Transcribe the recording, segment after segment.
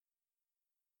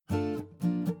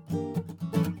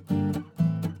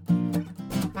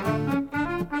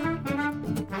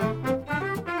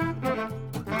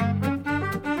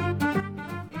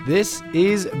This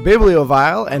is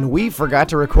Bibliovile, and we forgot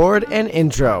to record an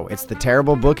intro. It's the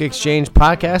Terrible Book Exchange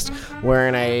podcast,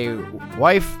 wherein a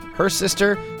wife, her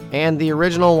sister, and the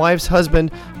original wife's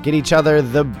husband get each other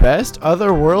the best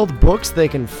Otherworld books they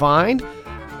can find.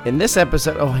 In this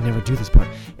episode, I never do this part.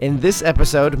 In this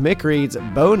episode, Mick reads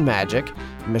Bone Magic,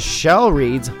 Michelle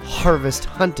reads Harvest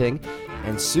Hunting,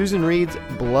 and Susan reads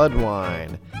Blood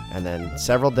Wine. And then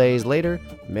several days later,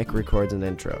 Mick records an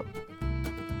intro.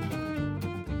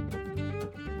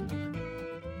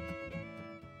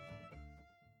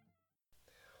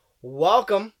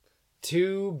 Welcome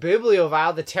to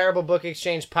Bibliovile, the Terrible Book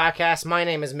Exchange podcast. My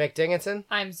name is Mick Dickinson.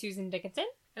 I'm Susan Dickinson.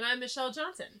 And I'm Michelle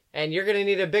Johnson. And you're going to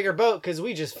need a bigger boat because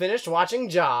we just finished watching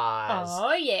Jaws.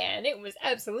 Oh, yeah, and it was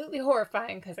absolutely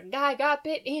horrifying because a guy got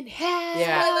bit in half.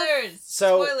 Yeah. Spoilers!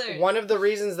 So, Spoilers! One of the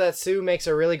reasons that Sue makes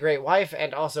a really great wife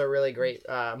and also a really great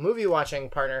movie watching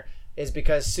partner is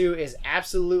because Sue is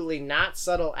absolutely not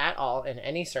subtle at all in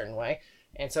any certain way.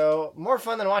 And so, more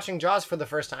fun than watching Jaws for the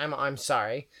first time, I'm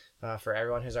sorry for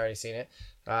everyone who's already seen it,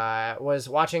 was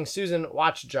watching Susan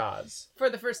watch Jaws. For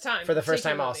the first time. For the first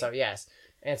time also, yes.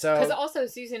 And so, because also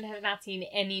Susan has not seen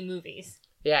any movies.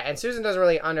 Yeah, and Susan doesn't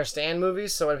really understand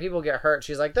movies, so when people get hurt,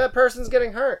 she's like, that person's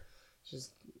getting hurt.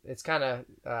 It's kind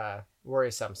of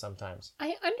worrisome sometimes.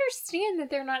 I understand that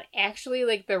they're not actually,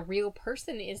 like, the real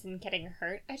person isn't getting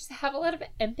hurt. I just have a lot of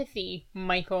empathy,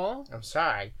 Michael. I'm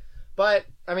sorry. But,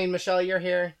 I mean, Michelle, you're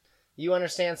here. You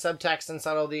understand subtext and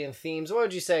subtlety and themes. What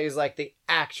would you say is, like, the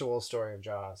actual story of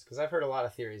Jaws? Because I've heard a lot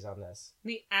of theories on this.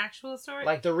 The actual story?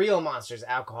 Like, the real monster's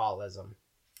alcoholism.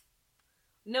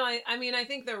 No, I mean, I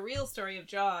think the real story of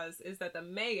Jaws is that the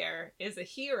mayor is a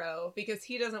hero because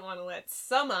he doesn't want to let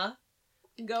summer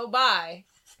go by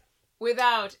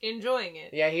without enjoying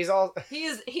it. Yeah,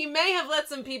 He may have let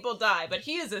some people die, but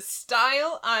he is a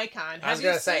style icon. I was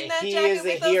going to say, he is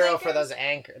the hero for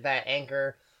that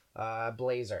anchor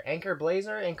blazer. Anchor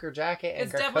blazer? Anchor jacket? Anchor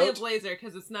It's definitely coat? a blazer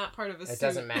because it's not part of a suit. It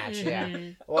doesn't match, yeah.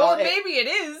 Well, maybe it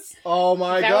is. Oh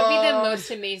my god. That would be the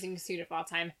most amazing suit of all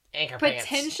time. Anchor pants.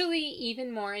 Potentially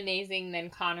even more amazing than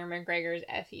Conor McGregor's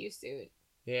FU suit.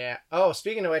 Yeah. Oh,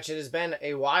 speaking of which, it has been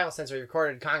a while since we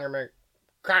recorded Conor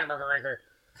McGregor.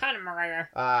 Conor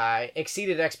McGregor.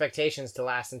 Exceeded expectations to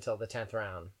last until the 10th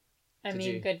round.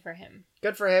 Good for him.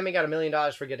 Good for him. He got $1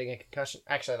 million for getting a concussion.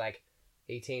 Actually, like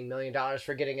 $18 million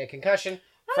for getting a concussion.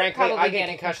 Frankly, I get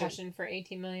a concussion for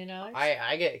 $18 million.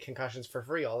 I get concussions for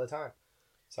free all the time.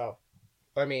 So,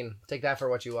 I mean, take that for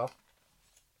what you will.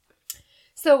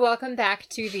 So welcome back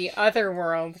to the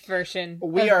Otherworld version of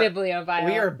Bibliovile.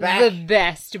 We are back. The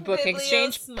best book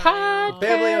exchange Smile. podcast.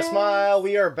 Biblio Smile.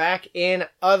 We are back in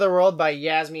Otherworld by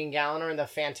Yasmin Galliner in the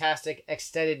fantastic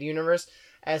extended universe.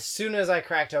 As soon as I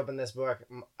cracked open this book,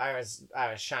 I was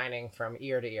shining from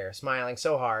ear to ear, smiling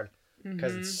so hard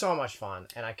because it's so much fun,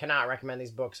 and I cannot recommend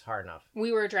these books hard enough.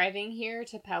 We were driving here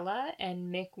to Pella,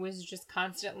 and Mick was just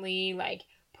constantly like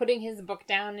putting his book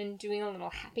down and doing a little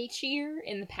happy cheer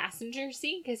in the passenger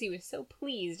seat because he was so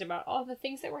pleased about all the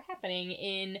things that were happening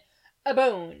in A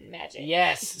Bone Magic.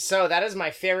 Yes, so that is my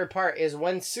favorite part, is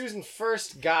when Susan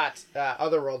first got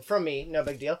Otherworld from me, no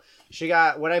big deal, she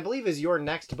got what I believe is your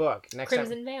next book.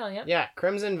 Crimson Veil, yep. Yeah,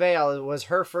 Crimson Veil was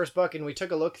her first book, and we took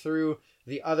a look through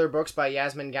the other books by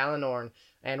Yasmin Galliner,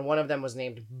 and one of them was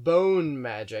named Bone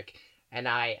Magic, and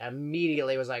I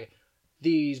immediately was like,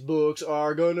 these books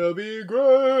are gonna be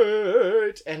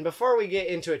great! And before we get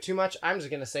into it too much, I'm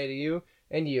just gonna say to you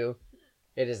and you,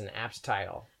 it is an apt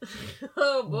title.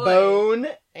 Oh boy. Bone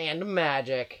and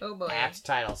Magic. Oh boy. Apt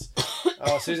titles.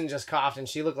 Oh, Susan just coughed and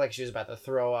she looked like she was about to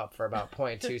throw up for about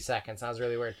 0.2 seconds. That was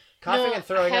really weird. Coughing and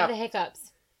throwing I have up. the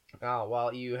hiccups. Oh,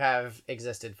 well, you have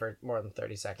existed for more than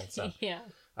 30 seconds, so. Yeah.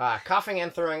 Coughing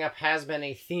and throwing up has been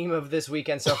a theme of this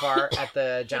weekend so far at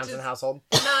the Johnson household.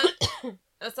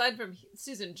 Aside from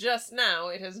Susan just now,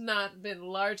 it has not been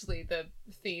largely the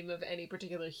theme of any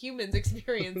particular human's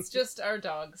experience, just our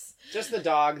dogs. Just the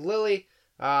dog. Lily,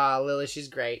 she's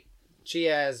great. She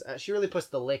really puts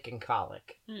the lick in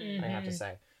colic, I have to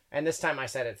say. And this time I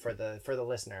said it for the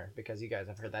listener, because you guys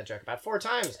have heard that joke about 4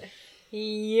 times.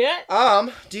 Yeah.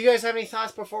 Do you guys have any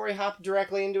thoughts before we hop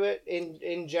directly into it?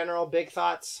 In general, big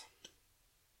thoughts?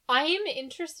 I am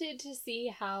interested to see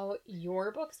how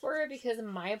your books were, because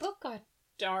my book got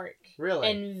dark. Really?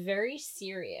 And very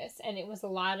serious. And it was a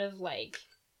lot of, like,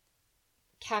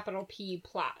 capital P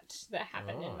plot that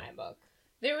happened in my book.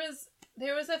 There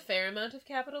was a fair amount of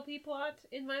capital P plot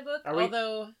in my book,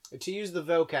 although... To use the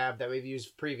vocab that we've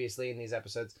used previously in these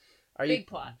episodes, Big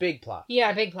plot. Big plot.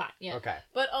 Yeah, big plot. Yeah. Okay.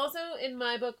 But also in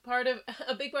my book,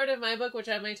 a big part of my book, which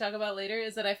I might talk about later,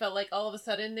 is that I felt like all of a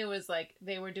sudden there was like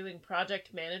they were doing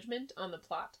project management on the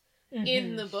plot.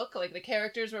 in the book. Like, the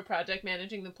characters were project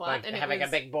managing the plot. Like and having it was,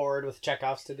 a big board with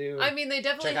Chekhov's to do. I mean, they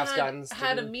definitely Chekhov's guns to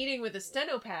had a do. meeting with a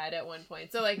stenopad at one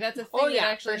point. So, like, that's a thing Oh, yeah,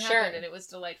 that actually for happened, sure. and it was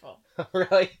delightful.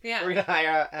 Really? Yeah. We're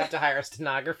gonna have to hire a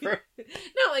stenographer.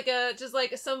 No, like, just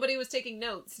like somebody was taking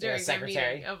notes Yeah, during their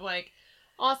secretary. meeting of, like,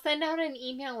 I'll send out an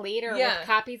email later Yeah. with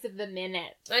copies of the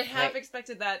minutes. I have Right.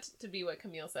 expected that to be what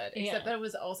Camille said, except Yeah. that it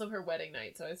was also her wedding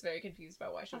night, so I was very confused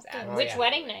about why she was at Oh, Which yeah.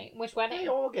 wedding night? Which Hey, wedding?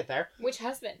 we'll get there. Which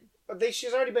husband?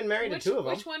 She's already been married Which, to two of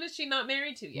them. which one is she not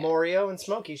married to yet? Morio and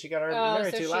Smokey. She got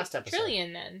married to last episode.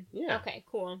 Trillion then. Yeah. Okay,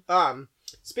 cool.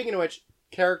 Speaking of which,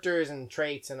 characters and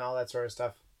traits and all that sort of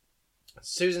stuff.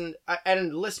 Susan,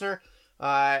 and listener,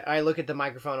 I look at the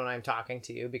microphone when I'm talking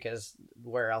to you because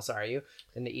where else are you?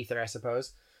 In the ether, I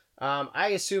suppose. I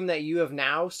assume that you have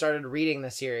now started reading the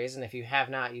series, and if you have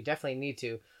not, you definitely need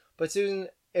to. But Susan,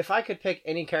 if I could pick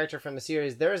any character from the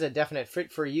series, there is a definite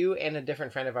fit for you and a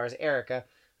different friend of ours, Erica,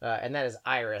 and that is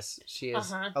Iris. She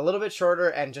is a little bit shorter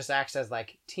and just acts as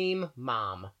like team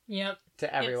mom Yep.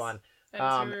 to everyone.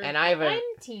 That's her- And I have I'm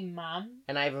team mom.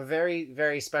 a very,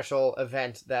 very special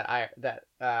event that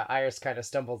Iris kind of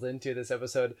stumbles into this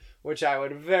episode, which I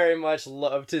would very much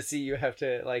love to see you have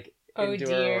to like Oh, endure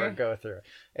dear. or go through.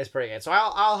 It's pretty good. So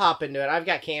I'll hop into it. I've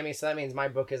got Cammy, so that means my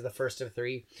book is the first of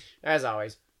 3, as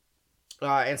always.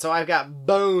 And so I've got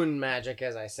bone magic,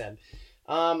 as I said.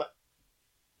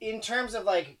 In terms of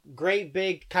like great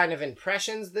big kind of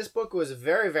impressions, this book was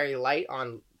very, very light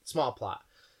on small plot.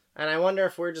 And I wonder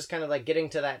if we're just kind of like getting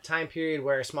to that time period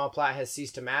where small plot has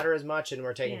ceased to matter as much and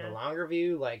we're taking Yeah. the longer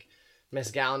view. Like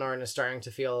Miss Galenorn is starting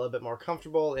to feel a little bit more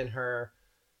comfortable in her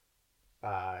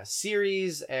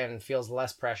series and feels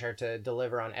less pressure to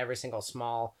deliver on every single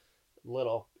small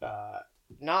little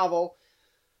novel.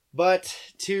 But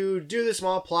to do the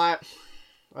small plot,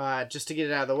 just to get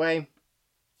it out of the way,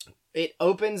 it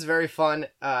opens very fun.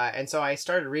 And so I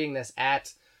started reading this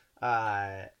at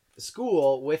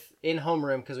school in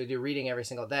homeroom because we do reading every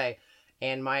single day.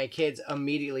 And my kids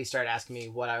immediately started asking me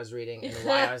what I was reading and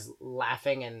why I was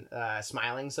laughing and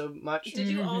smiling so much. Did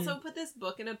you Mhm. also put this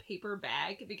book in a paper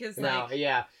bag? Because, No, like,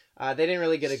 yeah. They didn't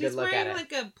really get a good look at it.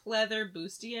 She's wearing, like, a pleather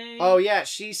bustier. Oh, yeah.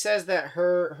 She says that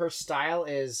her style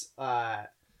is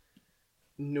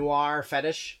noir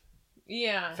fetish.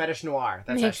 Yeah. Fetish noir.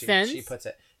 That's Makes how sense. she puts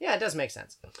it. Yeah, it does make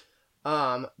sense.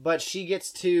 But she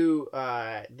gets to...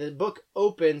 the book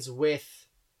opens with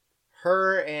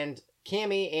her and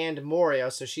Cammy and Morio.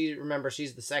 So she's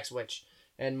the sex witch.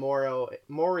 And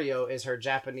Morio is her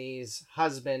Japanese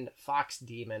husband, fox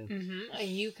demon. Mm-hmm. A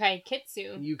Yukai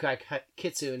Kitsu. Yukai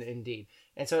Kitsune, indeed.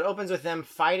 And so it opens with them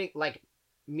fighting, like,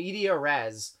 media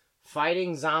res,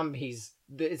 fighting zombies.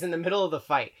 It's in the middle of the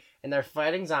fight. And they're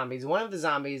fighting zombies. One of the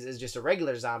zombies is just a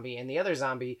regular zombie, and the other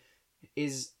zombie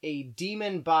is a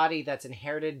demon body that's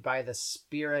inherited by the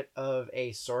spirit of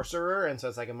a sorcerer, and so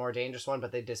it's like a more dangerous one,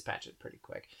 but they dispatch it pretty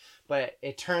quick. But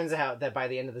it turns out that by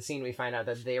the end of the scene, we find out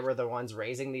that they were the ones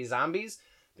raising these zombies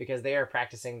because they are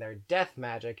practicing their death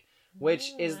magic,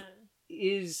 which is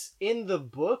in the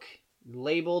book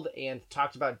labeled and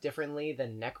talked about differently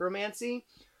than necromancy,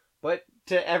 but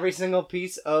to every single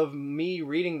piece of me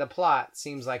reading the plot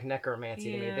seems like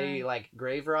necromancy to me. They like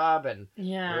grave rob and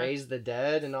raise the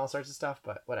dead and all sorts of stuff,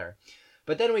 but whatever.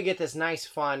 But then we get this nice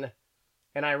fun,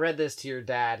 and I read this to your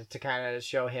dad to kind of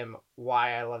show him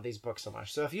why I love these books so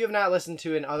much. So if you have not listened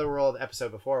to an Otherworld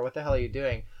episode before, what the hell are you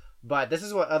doing? But this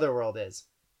is what Otherworld is.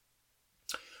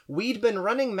 We'd been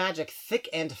running magic thick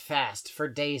and fast for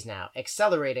days now,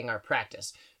 accelerating our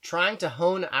practice, trying to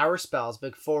hone our spells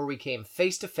before we came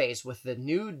face to face with the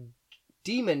new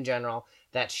demon general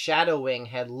that Shadowwing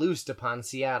had loosed upon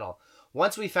Seattle.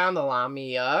 Once we found the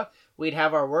Lamia, we'd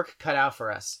have our work cut out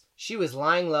for us. She was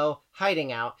lying low,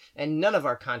 hiding out, and none of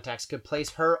our contacts could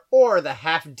place her or the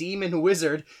half-demon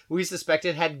wizard we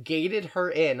suspected had gated her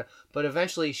in, but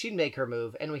eventually she'd make her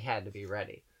move, and we had to be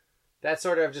ready. That's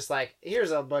sort of just like, here's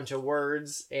a bunch of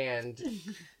words and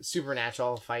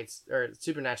supernatural fights, or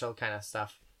supernatural kind of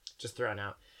stuff just thrown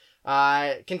out.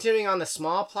 Continuing on the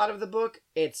small plot of the book,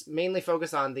 it's mainly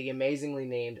focused on the amazingly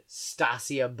named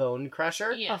Stasia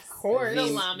Bonecrusher. Yes. Of course. The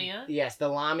Lamia. Yes, the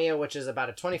Lamia, which is about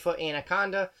a 20-foot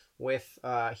anaconda with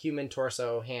human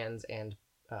torso, hands, and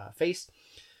face.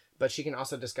 But she can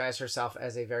also disguise herself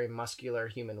as a very muscular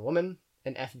human woman,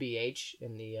 an FBH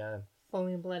in the...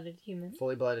 Fully blooded human.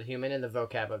 Fully blooded human in the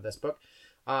vocab of this book.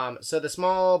 So the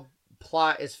small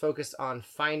plot is focused on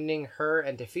finding her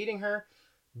and defeating her,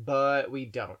 but we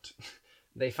don't.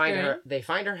 They find her. They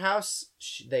find her house.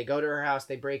 They go to her house.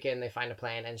 They break in. They find a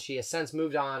plan, and she has since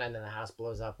moved on. And then the house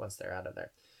blows up once they're out of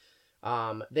there.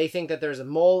 They think that there's a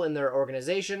mole in their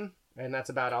organization, and that's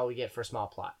about all we get for small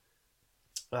plot.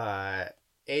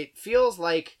 It feels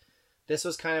like this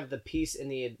was kind of the piece in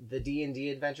the D&D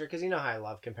adventure, because you know how I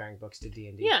love comparing books to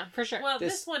D&D. Yeah, for sure. Well,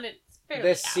 this one, it's fairly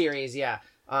This apt. series, yeah,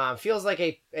 feels like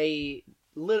a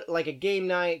game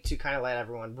night to kind of let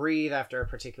everyone breathe after a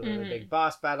particularly big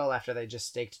boss battle. After they just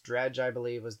staked Dredge, I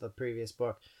believe was the previous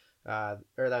book, or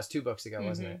that was 2 books ago,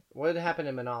 wasn't it? What had happened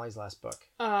in Manali's last book?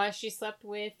 She slept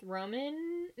with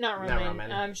Roman. Not Not Roman.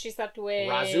 Roman. She slept with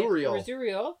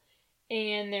Razuriel.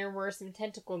 And there were some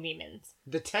tentacle demons.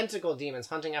 The tentacle demons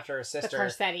hunting after her The sister,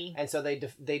 Carcetti. and so they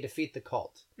defeat the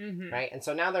cult, Mm-hmm. right? And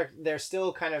so now they're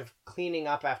still kind of cleaning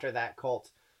up after that cult,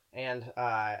 and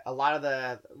a lot of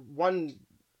the one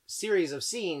series of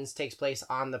scenes takes place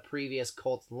on the previous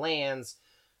cult's lands,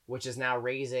 which is now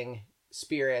raising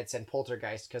spirits and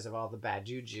poltergeist because of all the bad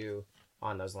juju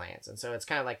on those lands. And so it's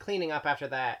kind of like cleaning up after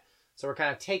that. So we're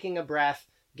kind of taking a breath,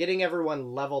 getting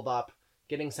everyone leveled up,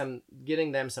 getting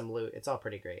them some loot. It's all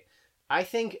pretty great. I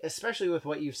think, especially with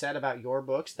what you've said about your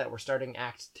books, that we're starting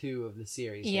Act 2 of the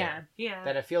series. Yeah. Yeah.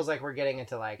 That it feels like we're getting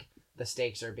into like the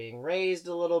stakes are being raised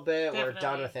a little bit. Definitely. We're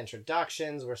done with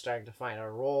introductions. We're starting to find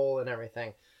our role and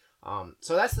everything.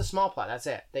 So that's the small plot. That's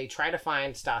it. They try to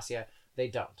find Stasia. They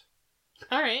don't.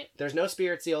 All right. There's no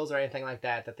spirit seals or anything like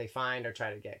that they find or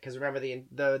try to get. Because remember,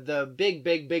 the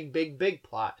big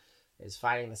plot is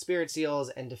finding the spirit seals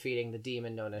and defeating the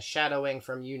demon known as Shadowwing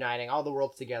from uniting all the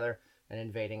worlds together and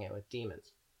invading it with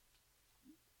demons.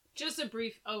 Just a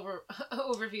brief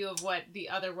overview of what the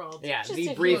other world. Yeah, Just the a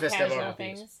few briefest of casual overviews.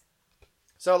 things.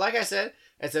 So, like I said,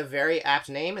 it's a very apt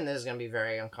name, and this is going to be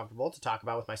very uncomfortable to talk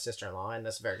about with my sister-in-law in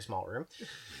this very small room.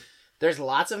 There's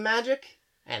lots of magic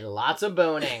and lots of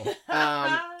boning.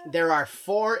 There are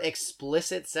 4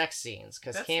 explicit sex scenes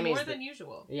because That's Cammy's more than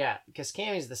usual. Yeah, because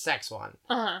Cammy's the sex one,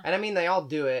 Uh-huh. and I mean they all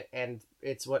do it, and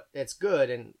it's good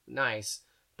and nice.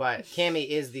 But Cammy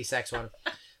is the sex one.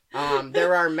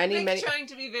 There are many. Trying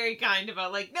to be very kind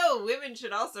about no, women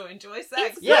should also enjoy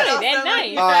sex. It's Yes. good and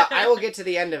nice. I will get to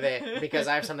the end of it because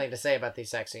I have something to say about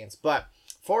these sex scenes. But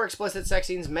 4 explicit sex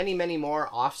scenes, many more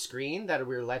off screen that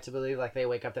we're led to believe like they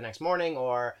wake up the next morning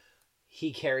or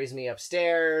he carries me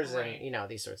upstairs Right. and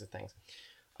these sorts of things.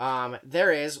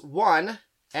 There is one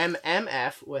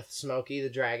MMF with Smokey the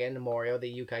Dragon, Morio the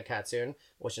Yukai Katsune,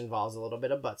 which involves a little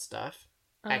bit of butt stuff.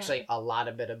 Uh-huh. Actually, a lot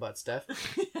of bit of butt stuff.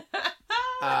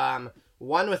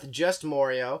 One with just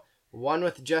Morio, one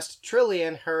with just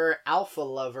Trillian, her alpha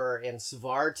lover in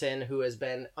Svartin, who has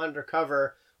been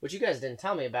undercover, which you guys didn't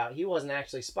tell me about. He wasn't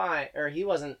actually spying, or he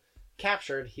wasn't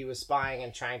captured. He was spying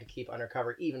and trying to keep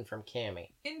undercover, even from Cammy.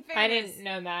 In I fairness, didn't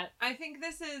know that. I think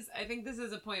this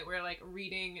is a point where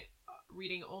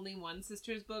reading only one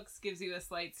sister's books gives you a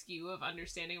slight skew of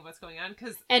understanding of what's going on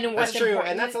And That's what's true,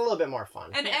 important. and that's a little bit more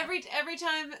fun. and Yeah. every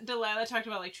time Delilah talked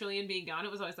about Trillian being gone,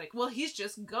 it was always like, well, he's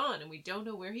just gone and we don't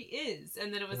know where he is.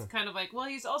 And then it was kind of like, well,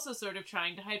 he's also sort of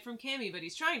trying to hide from Cammy, but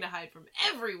he's trying to hide from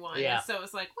everyone. Yeah. So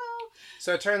it's like, well,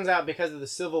 So it turns out because of the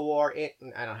Civil War, I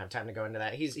don't have time to go into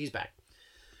that. He's back.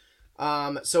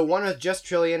 So one with just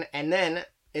Trillian, and then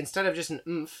instead of just an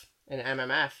oomph, an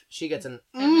MMF, she gets an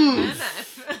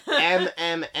oomph.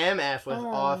 MMMF with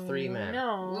all 3 men.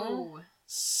 No. Ooh.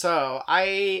 So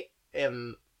I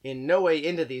am in no way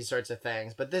into these sorts of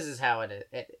things, but this is how it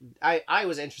is. I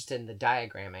was interested in the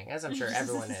diagramming, as I'm sure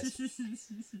everyone is.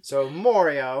 So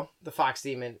Morio, the fox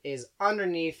demon, is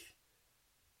underneath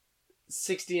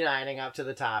 69ing up to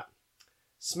the top.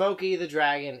 Smokey the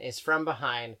dragon is from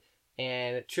behind,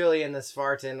 and Trillian the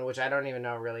Svartin, which I don't even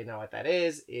really know what that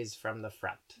is from the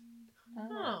front.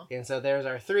 Oh. And so there's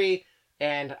our 3.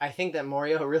 And I think that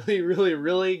Morio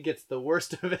really gets the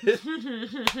worst of it.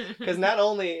 Because not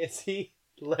only is he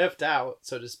left out,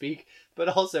 so to speak, but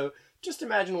also just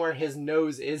imagine where his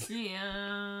nose is.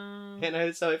 Yeah.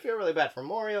 And so I feel really bad for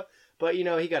Morio, but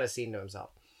he got a scene to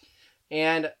himself.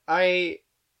 And I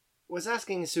was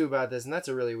asking Sue about this, and that's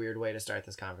a really weird way to start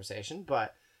this conversation,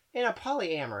 but in a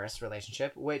polyamorous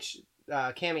relationship, which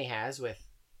Cammy has with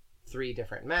 3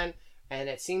 different men, and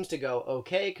it seems to go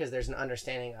okay because there's an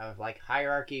understanding of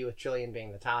hierarchy with Trillian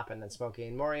being the top and then Smokey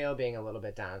and Morio being a little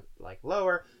bit down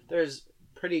lower. There's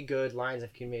pretty good lines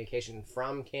of communication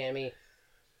from Cammy.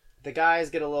 The guys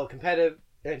get a little competitive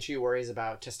and she worries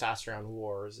about testosterone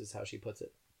wars is how she puts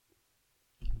it.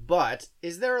 But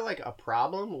is there a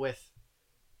problem with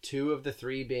 2 of the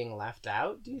 3 being left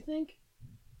out, do you think?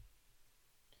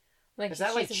 Is that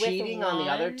she's with cheating on the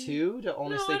other one? 2 to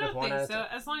only sleep with one think at a so. time?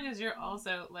 As long as you're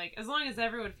also as long as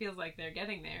everyone feels like they're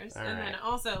getting theirs, All and right. then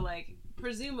also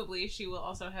presumably she will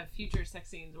also have future sex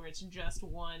scenes where it's just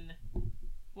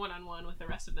one-on-one with the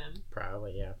rest of them.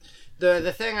 Probably, yeah.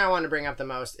 The thing I want to bring up the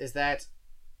most is that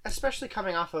especially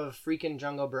coming off of freaking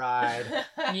Jungle Bride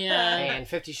Yeah. and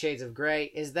 50 Shades of Grey,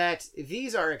 is that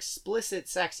these are explicit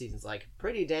sex scenes, like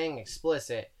pretty dang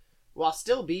explicit, while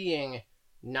still being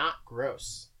not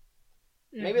gross.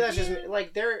 Maybe that's just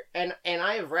like they're and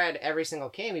I have read every single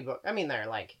Cammy book. I mean, they're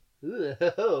like,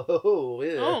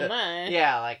 Oh my.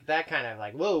 yeah, like that kind of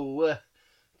like whoa,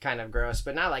 kind of gross,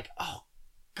 but not like oh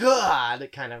god,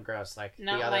 kind of gross like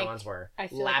Not the other like, ones were. I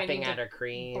feel like I Lapping need at to her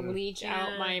cream. Bleach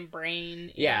out my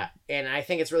brain. Yeah, and I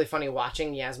think it's really funny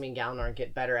watching Yasmin Galnor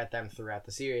get better at them throughout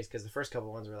the series because the first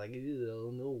couple ones were like,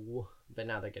 oh no, but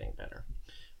now they're getting better.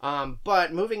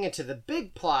 But moving into the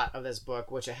big plot of this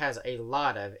book, which it has a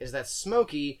lot of, is that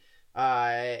Smokey,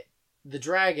 the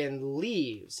dragon,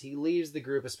 leaves. He leaves the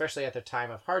group, especially at their time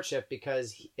of hardship,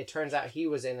 because it turns out he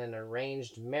was in an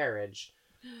arranged marriage.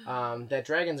 That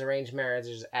dragon's arranged marriage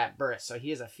is at birth, so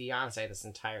he is a fiance this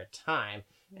entire time.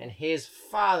 And his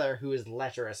father, who is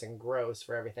lecherous and gross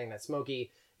for everything that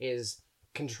Smokey is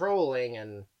controlling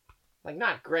and, like,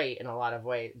 not great in a lot of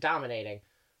ways, dominating,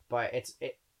 but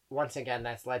once again,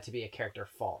 that's led to be a character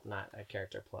fault, not a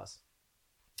character plus.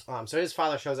 So his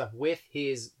father shows up with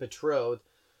his betrothed,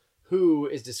 who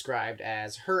is described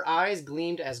as, her eyes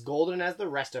gleamed as golden as the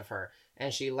rest of her,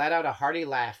 and she let out a hearty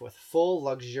laugh with full,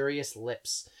 luxurious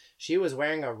lips. She was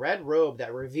wearing a red robe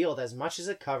that revealed as much as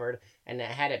it covered, and it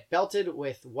had it belted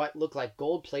with what looked like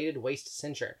gold-plated waist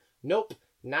cincher. Nope,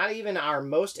 not even our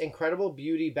most incredible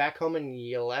beauty back home in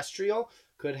Yelestrial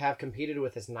could have competed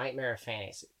with this nightmare of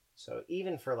fantasy. So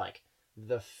even for, like,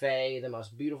 the Fae, the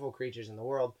most beautiful creatures in the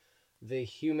world, the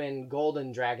human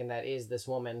golden dragon that is this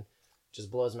woman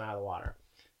just blows them out of the water.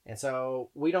 And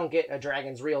so we don't get a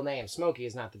dragon's real name. Smokey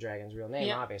is not the dragon's real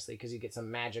name, obviously, because you get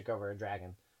some magic over a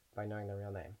dragon by knowing the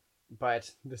real name. But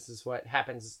this is what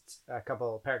happens a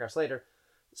couple of paragraphs later.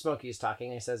 Smokey is talking,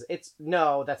 and he says,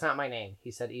 No, that's not my name, he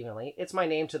said evenly. It's my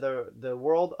name to the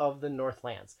world of the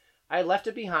Northlands. I left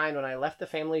it behind when I left the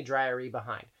family dryery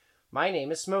behind. My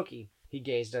name is Smokey. He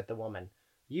gazed at the woman.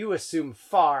 You assume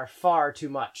far, far too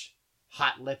much.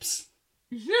 Hot lips.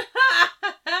 This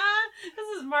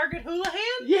is Margaret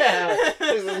Houlihan? Yeah,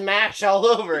 this is MASH all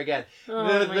over again.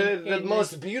 Oh, the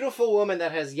most beautiful woman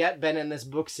that has yet been in this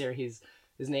book series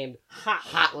is named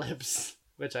Hot Lips,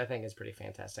 which I think is pretty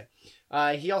fantastic.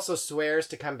 He also swears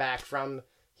to come back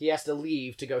he has to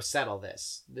leave to go settle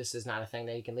this. This is not a thing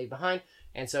that he can leave behind.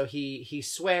 And so he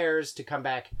swears to come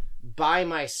back by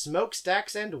my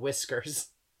smokestacks and whiskers,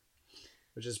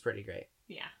 which is pretty great.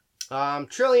 Yeah.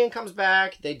 Trillian comes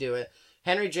back. They do it.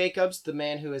 Henry Jacobs, the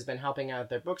man who has been helping out at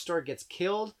their bookstore, gets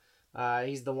killed.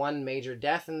 He's the one major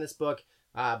death in this book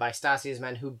by Stassi's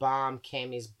men who bomb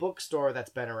Cammy's bookstore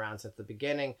that's been around since the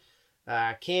beginning.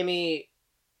 Cammy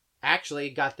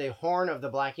actually got the horn of the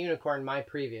Black Unicorn, my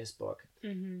previous book,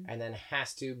 and then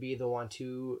has to be the one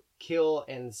to kill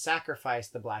and sacrifice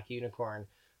the Black Unicorn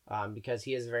because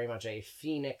he is very much a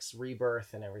phoenix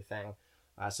rebirth and everything.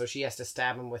 So she has to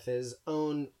stab him with his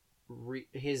own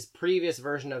his previous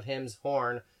version of him's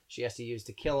horn she has to use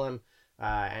to kill him,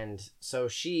 and so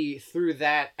she, through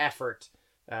that effort,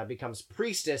 becomes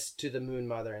priestess to the Moon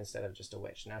Mother instead of just a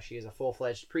witch. Now she is a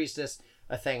full-fledged priestess,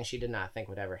 a thing she did not think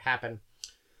would ever happen.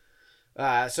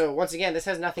 So once again, this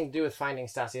has nothing to do with finding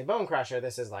Stasia Bonecrusher.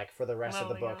 This is like for the rest of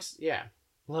the books. Yeah,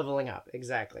 leveling up,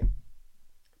 exactly.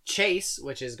 Chase,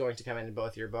 which is going to come into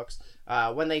both your books,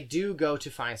 when they do go to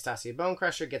find Stasia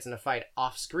Bonecrusher, gets in a fight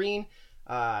off-screen.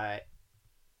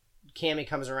 Cammy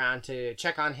comes around to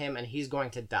check on him, and he's going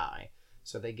to die.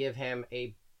 So they give him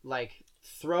a, like,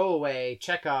 throwaway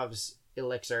Chekhov's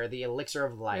elixir, the elixir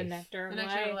of life. The nectar of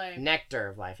life. Nectar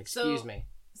of life, excuse me.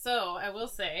 So, I will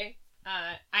say,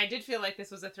 I did feel like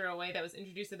this was a throwaway that was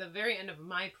introduced at the very end of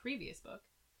my previous book,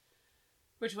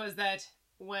 which was that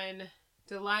when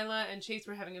Delilah and Chase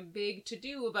were having a big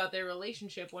to-do about their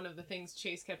relationship, one of the things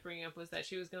Chase kept bringing up was that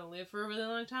she was going to live for a really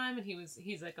long time, and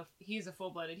he's a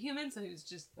full-blooded human, so he was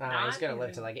just not. He's going to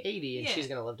live to like 80, and she's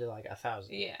going to live to like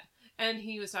 1,000. Yeah. And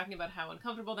he was talking about how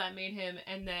uncomfortable that made him,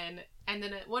 and then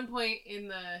at one point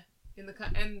and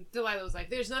Delilah was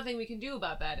like, "There's nothing we can do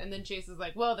about that," and then Chase was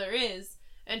like, "Well, there is,"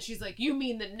 and she's like, "You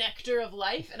mean the nectar of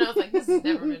life?" And I was like, "This has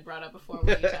never been brought up before.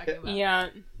 What are you talking about?" Yeah.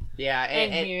 Yeah,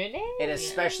 and it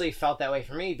especially felt that way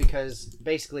for me because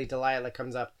basically Delilah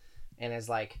comes up and is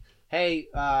like, "Hey,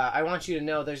 I want you to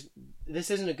know this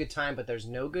isn't a good time, but there's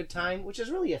no good time," which is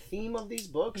really a theme of these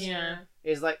books. Yeah.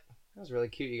 Is like, that was really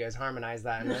cute. You guys harmonized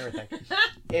that and everything.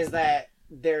 Is that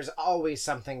there's always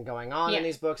something going on in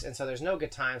these books, and so there's no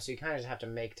good time, so you kind of just have to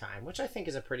make time, which I think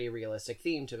is a pretty realistic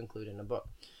theme to include in a book.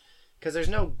 Because there's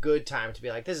no good time to be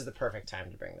like, this is the perfect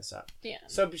time to bring this up. Yeah.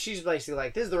 So she's basically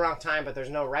like, this is the wrong time, but there's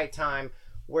no right time.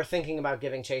 we're thinking about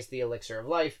giving Chase the elixir of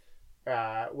life,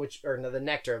 the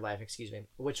nectar of life, excuse me,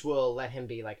 which will let him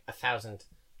be like 1,000.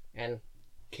 And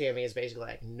Cammy is basically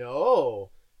like, no,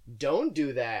 don't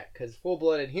do that, because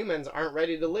full-blooded humans aren't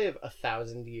ready to live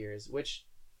 1,000 years, which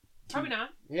Probably not.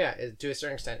 yeah, to a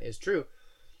certain extent is true.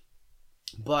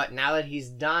 But now that he's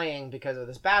dying because of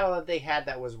this battle that they had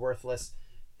that was worthless,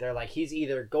 they're like, he's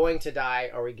either going to die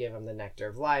or we give him the nectar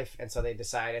of life. And so they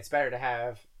decide it's better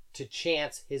to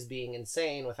chance his being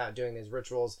insane without doing these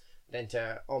rituals than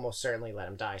to almost certainly let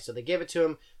him die. So they give it to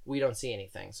him. We don't see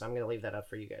anything. So I'm going to leave that up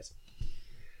for you guys.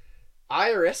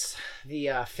 Iris,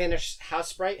 the Finnish house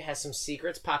sprite, has some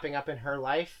secrets popping up in her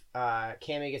life.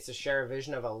 Cammy gets to share a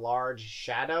vision of a large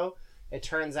shadow. It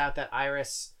turns out that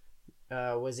Iris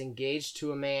was engaged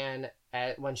to a man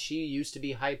when she used to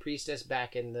be high priestess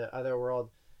back in the other world,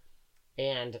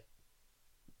 and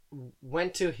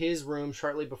went to his room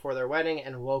shortly before their wedding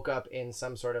and woke up in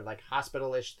some sort of like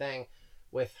hospital-ish thing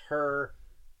with her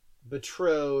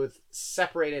betrothed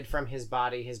separated from his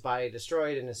body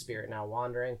destroyed, and his spirit now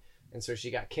wandering. And so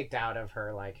she got kicked out of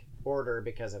her like order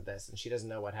because of this, and she doesn't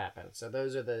know what happened. So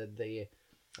those are the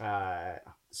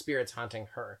spirits haunting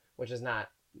her, which is not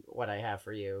what I have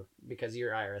for you because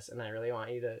you're Iris, and I really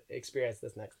want you to experience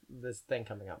this thing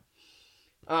coming up.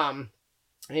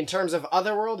 In terms of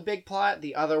Otherworld big plot,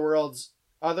 the Otherworld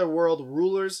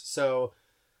rulers. So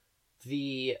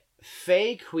the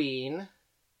Fae Queen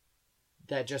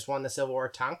that just won the Civil War,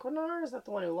 Tonquinar, is that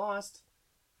the one who lost?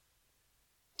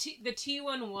 The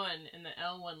T1 won and the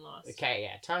L1 lost. Okay,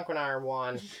 yeah. Tonquinar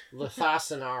won.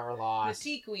 Lithasinar lost. The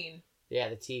T Queen. Yeah,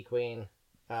 the T Queen.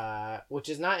 Which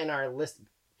is not in our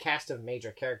cast of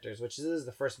major characters, which is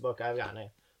the first book I've gotten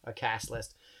a cast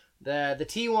list. The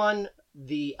T1,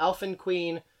 the Elfin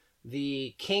Queen,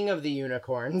 the King of the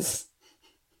Unicorns.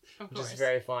 Of which course. is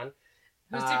very fun.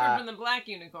 Who's different from the Black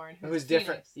Unicorn. Who's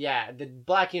different. Yeah, the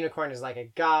Black Unicorn is like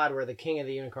a god, where the King of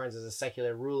the Unicorns is a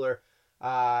secular ruler.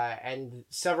 And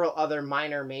several other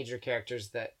minor major characters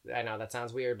that, I know that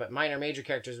sounds weird, but minor major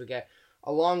characters we get,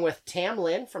 along with Tam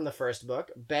Lin from the first book,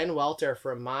 Ben Welter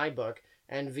from my book,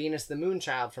 and Venus the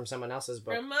Moonchild from someone else's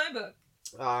book. From my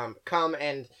book. Come,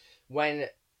 and when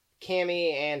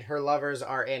Cammy and her lovers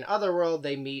are in Otherworld,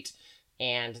 they meet,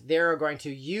 and they're going to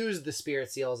use the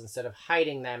spirit seals instead of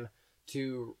hiding them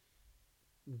to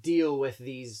deal with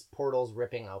these portals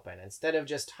ripping open. Instead of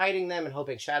just hiding them and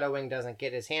hoping Shadowwing doesn't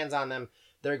get his hands on them,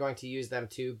 they're going to use them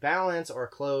to balance or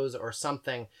close or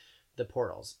something the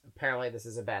portals. Apparently this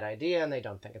is a bad idea and they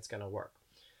don't think it's going to work.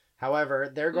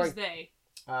 However, they're going... Who's they?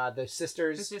 The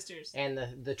sisters. The sisters. And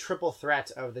the triple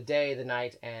threat of the day, the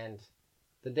night, and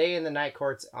the day and the night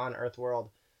courts on Earthworld.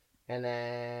 And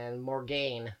then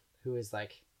Morgaine, who is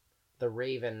like the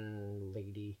Raven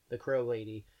lady, the Crow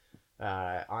lady,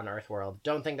 on Earthworld.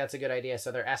 Don't think that's a good idea,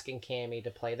 so they're asking Cammy to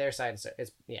play their side. So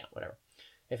it's, yeah, whatever.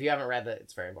 If you haven't read that,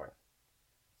 it's very boring.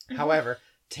 However,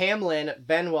 Tam Lin,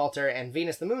 Ben Welter, and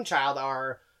Venus the Moonchild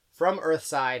are from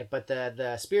Earthside, but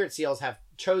the Spirit Seals have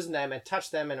chosen them and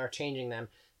touched them and are changing them.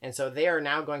 And so they are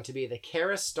now going to be the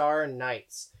Karistar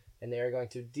Knights. And they're going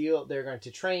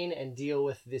to train and deal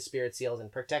with the Spirit Seals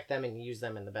and protect them and use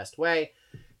them in the best way.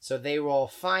 So they will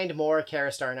find more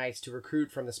Karistar Knights to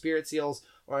recruit from the Spirit Seals,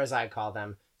 or as I call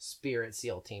them, Spirit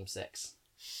Seal Team 6.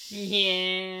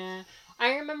 Yeah.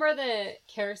 I remember the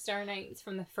Karistar Knights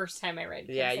from the first time I read.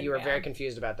 Yeah, you were very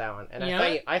confused about that one. And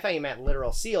Yep. I thought you meant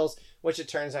literal seals, which it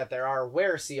turns out there are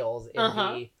were-seals in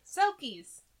the...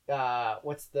 Selkies.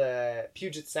 What's the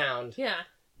Puget Sound? Yeah.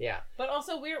 Yeah. But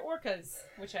also we're orcas,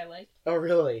 which I like. Oh,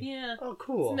 really? Yeah. Oh,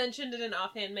 cool. It's mentioned in an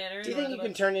offhand manner. Do you think you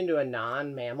can turn into a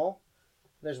non-mammal?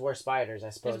 There's were spiders, I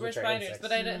suppose. There's were which are spiders, insects.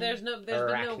 but there's been no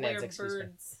Arachnids, excuse me.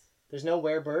 werebirds There's no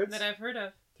werebirds? that I've heard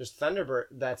of. There's Thunderbird.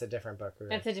 That's a different book. Right?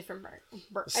 That's a different bird.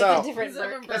 So- That's a different That's a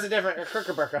bird. That's a different...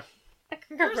 Krickerburka.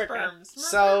 Sperms.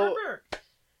 So-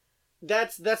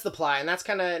 That's the plot, and that's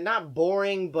kind of not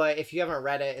boring, but if you haven't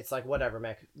read it, it's like, whatever,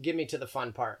 Mick. Give me to the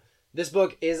fun part. This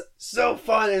book is so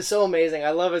fun and so amazing. I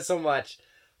love it so much.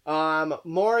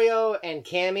 Morio and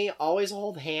Cammy always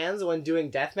hold hands when doing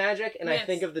death magic, and Yes. I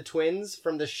think of the twins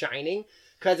from The Shining,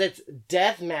 because it's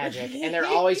death magic, and they're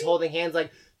always holding hands,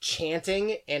 like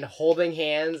chanting and holding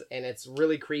hands, and it's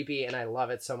really creepy, and I love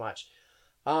it so much.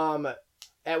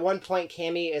 At one point,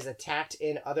 Cammy is attacked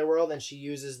in Otherworld, and she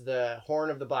uses the horn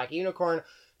of the Black Unicorn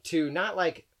to not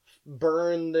like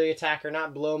burn the attacker,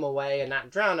 not blow him away, and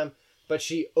not drown him, but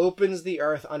she opens the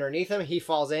earth underneath him. He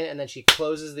falls in, and then she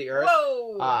closes the earth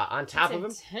on top of him.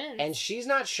 Intense. And she's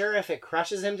not sure if it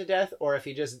crushes him to death or if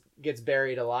he just gets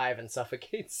buried alive and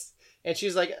suffocates. And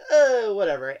she's like,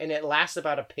 whatever. And it lasts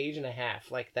about a page and a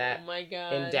half, like that Oh my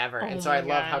god. endeavor. Oh And so my I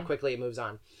love how God. quickly it moves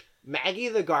on. Maggie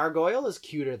the gargoyle is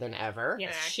cuter than ever.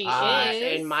 Yes, she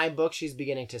In is. my book, she's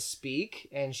beginning to speak,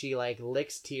 and she like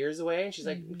licks tears away, and she's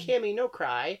like, "Cammy, no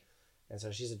cry," and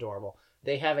so she's adorable.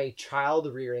 They have a child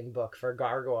rearing book for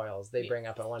gargoyles. They bring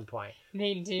up at one point,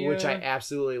 They do. which I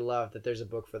absolutely love. That there's a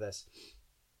book for this.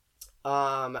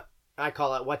 I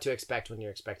call it "What to Expect When You're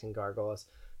Expecting Gargoyles."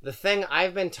 The thing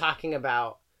I've been talking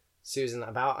about, Susan,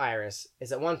 about Iris,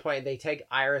 is at one point they take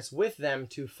Iris with them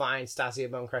to find Stasia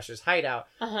Bonecrusher's hideout.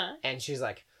 Uh-huh. And she's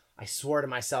like, I swore to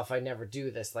myself I'd never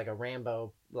do this, like a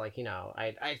Rambo, like, you know,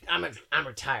 I'm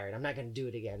retired. I'm not going to do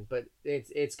it again. But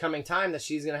it's coming time that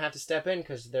she's going to have to step in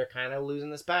because they're kind of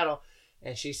losing this battle.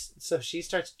 And she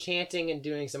starts chanting and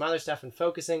doing some other stuff and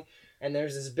focusing. And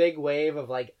there's this big wave of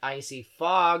like icy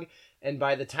fog. And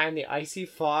by the time the icy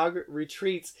fog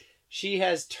retreats, she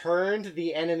has turned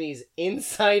the enemies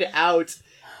inside out.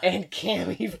 And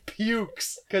Cammy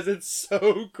pukes because it's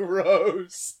so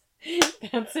gross.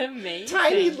 That's amazing.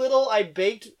 Tiny little, I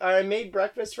made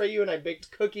breakfast for you and I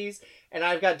baked cookies and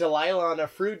I've got Delilah on a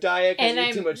fruit diet because And you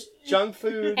eat too much junk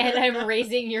food. And I'm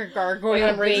raising your gargoyle And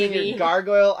I'm raising baby. your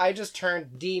gargoyle. I just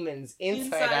turned demons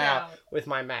inside out with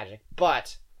my magic.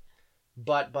 But,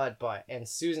 and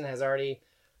Susan has already,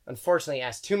 unfortunately,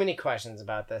 asked too many questions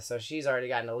about this, so she's already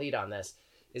gotten a lead on this,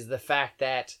 is the fact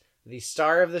that the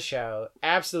star of the show,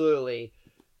 absolutely,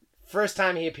 first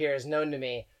time he appears, known to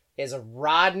me, is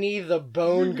Rodney the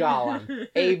Bone Golem.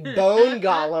 A bone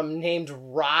golem named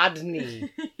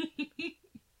Rodney.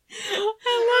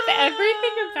 I love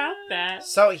everything about that.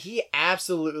 So he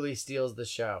absolutely steals the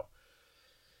show.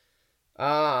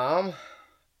 I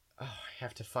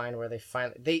have to find where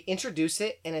they introduce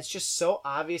it, and it's just so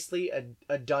obviously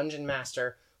a dungeon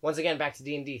master. Once again, back to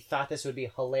D&D, thought this would be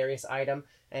a hilarious item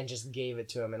and just gave it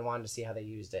to him and wanted to see how they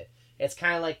used it. It's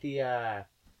kind of like the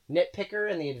nitpicker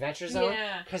in the Adventure Zone,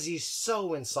 Yeah. because he's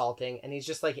so insulting, and he's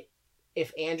just like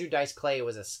if Andrew Dice Clay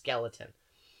was a skeleton.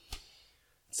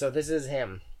 So this is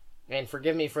him, and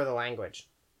forgive me for the language.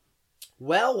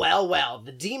 Well,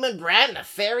 the demon brat and the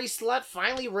fairy slut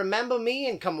finally remember me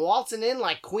and come waltzing in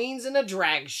like queens in a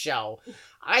drag show.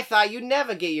 I thought you'd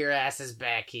never get your asses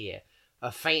back here.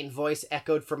 A faint voice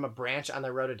echoed from a branch on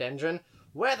the rhododendron.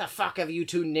 Where the fuck have you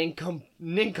two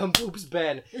nincompoops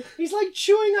been? He's like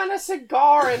chewing on a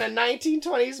cigar in a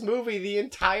 1920s movie the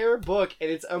entire book, and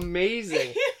it's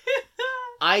amazing.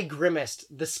 I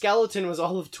grimaced. The skeleton was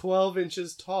all of 12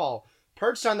 inches tall.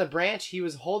 Perched on the branch, he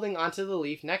was holding onto the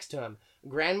leaf next to him.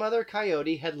 Grandmother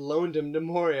Coyote had loaned him to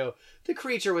Morio. The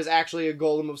creature was actually a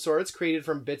golem of sorts, created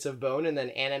from bits of bone and then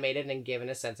animated and given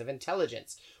a sense of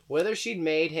intelligence. Whether she'd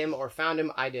made him or found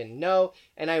him, I didn't know,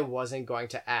 and I wasn't going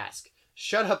to ask.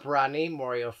 Shut up, Rodney,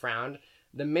 Morio frowned.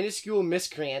 The minuscule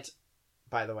miscreant,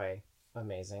 by the way,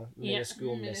 amazing,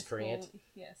 minuscule miscreant,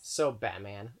 Yes. so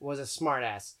Batman, was a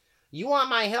smartass. You want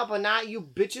my help or not, you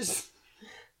bitches?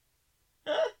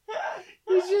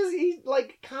 He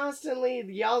like constantly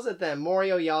yells at them.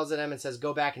 Morio yells at him and says,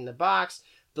 go back in the box.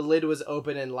 The lid was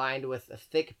open and lined with a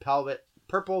thick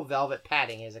purple velvet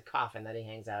padding as a coffin that he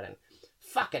hangs out in.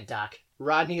 Fuck a duck.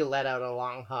 Rodney let out a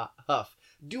long huff.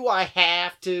 Do I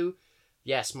have to?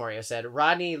 Yes, Morio said.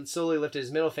 Rodney slowly lifted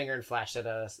his middle finger and flashed at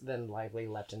us, then lively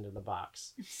leapt into the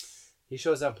box. He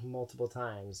shows up multiple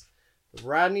times.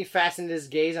 Rodney fastened his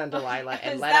gaze on Delilah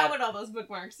and Is let that out... what all those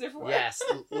bookmarks are for? Yes,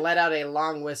 let out a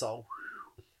long whistle.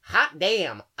 Hot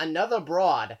damn, another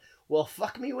broad. Well,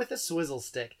 fuck me with a swizzle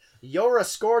stick. You're a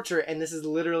scorcher, and this is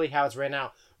literally how it's written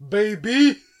out.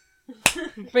 Baby!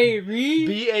 Baby!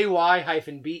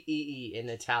 BAY-BEE in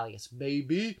Italius.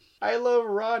 Baby! I love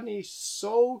Rodney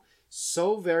so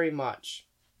very much.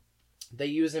 They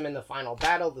use him in the final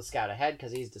battle, the scout ahead,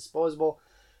 because he's disposable.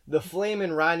 The flame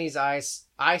in Rodney's eye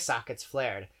sockets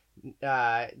flared.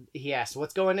 He asked,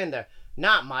 what's going in there?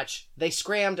 Not much. They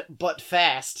scrammed, but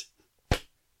fast.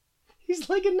 He's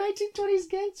like a 1920s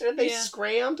gangster. They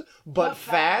scrammed, but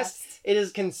fast. It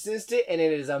is consistent, and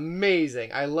it is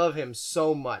amazing. I love him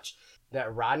so much.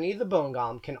 That Rodney the Bone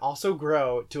Golem can also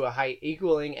grow to a height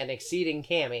equaling and exceeding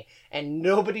Cammy, and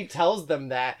nobody tells them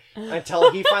that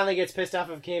until he finally gets pissed off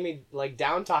of Cammy, like,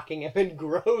 down-talking him and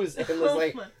grows, and was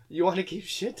like, you want to keep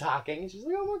shit-talking? And she's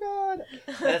like, oh my god.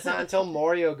 And it's not until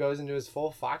Morio goes into his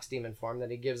full fox demon form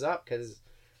that he gives up, because,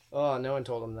 no one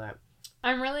told him that.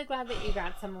 I'm really glad that you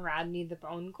got some Rodney the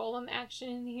Bone Golem action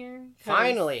in here.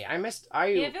 Finally, Yeah,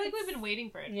 I feel like we've been waiting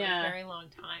for it for a very long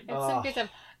time. It's some good stuff.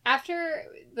 After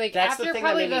That's the thing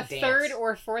probably that the made me dance. third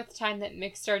or fourth time that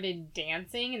Mick started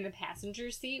dancing in the passenger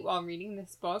seat while reading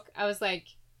this book, I was like,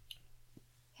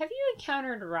 have you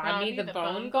encountered Rodney the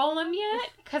Bone Golem yet?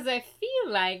 Because I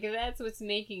feel like that's what's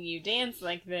making you dance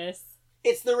like this.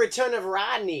 It's the return of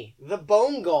Rodney, the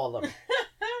Bone Golem.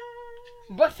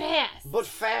 But fast. But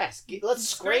fast. Let's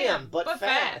scram, but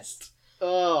fast.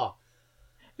 Oh.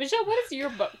 Michelle, what is your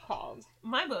book called?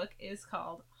 My book is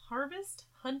called Harvest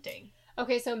Hunting.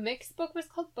 Okay, so Mick's book was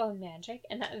called Bone Magic,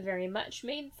 and that very much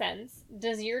made sense.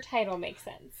 Does your title make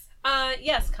sense?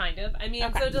 Yes, kind of. I mean,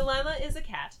 Okay. so Delilah is a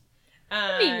cat.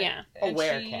 Yeah. A and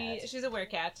werecat. She's a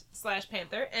werecat /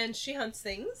 panther, and she hunts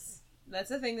things. That's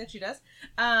the thing that she does.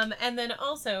 And then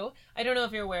also, I don't know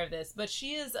if you're aware of this, but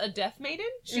she is a death maiden.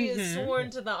 She is sworn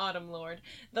to the Autumn Lord,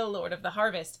 the Lord of the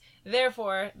Harvest.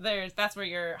 Therefore, that's where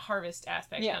your harvest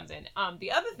aspect comes in.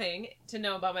 The other thing to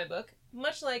know about my book,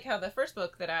 much like how the first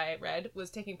book that I read was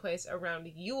taking place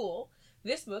around Yule,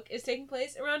 this book is taking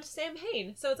place around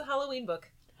Samhain, so it's a Halloween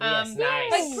book. Yes,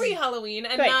 nice. Like pre-Halloween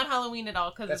and Good. not Halloween at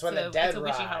all because That's it's when the dead it's a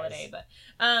witchy rise. holiday. But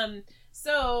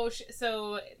so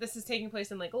this is taking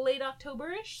place in like late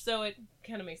October-ish, so it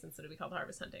kind of makes sense that it'd be called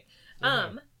Harvest Hunting.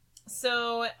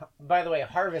 So By the way,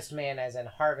 Harvest Man as in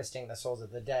harvesting the souls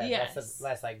of the dead. Yes.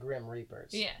 That's like Grim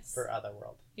Reapers. Yes. For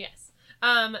Otherworld. yes.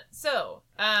 There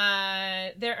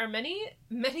are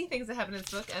many things that happen in this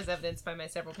book, as evidenced by my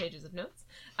several pages of notes.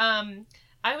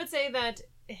 I would say that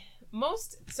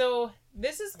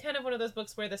this is kind of one of those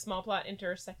books where the small plot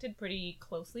intersected pretty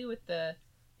closely with the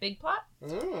big plot.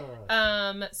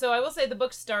 So I will say the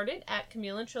book started at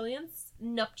Camille and Trillian's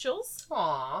nuptials.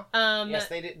 Aww. Yes,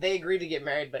 they did. They agreed to get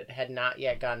married, but had not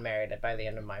yet gotten married by the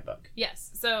end of my book.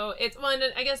 Yes, so it's one.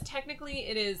 I guess technically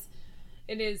it is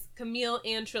Camille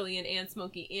and Trillian and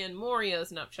Smokey and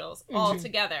Morio's nuptials all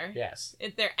together. Yes.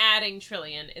 They're adding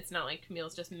Trillian. It's not like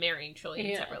Camille's just marrying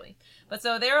Trillian separately. But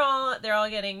so they're all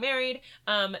getting married.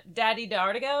 Daddy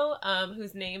Dardigo,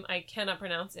 whose name I cannot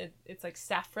pronounce. It's like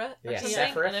Saphra or something.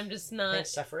 Sephiroth. And I'm just not.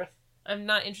 Thanks, Sephiroth. I'm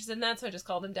not interested in that, so I just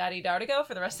called him Daddy Dardigo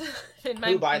for the rest of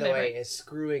Who, by the way, is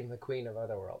screwing the Queen of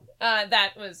Otherworld.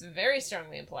 that was very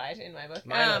strongly implied in my book.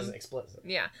 Mine was explicit.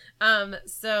 Yeah.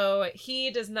 So he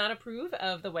does not approve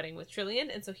of the wedding with Trillian,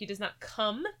 and so he does not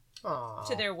come Aww.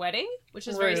 to their wedding, which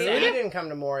is Rude. very He sad. didn't come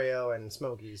to Morio and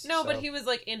Smokey's. No, so. but he was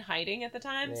like in hiding at the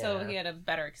time, so Yeah. he had a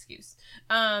better excuse.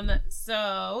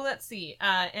 So let's see.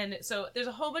 And so there's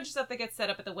a whole bunch of stuff that gets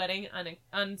set up at the wedding,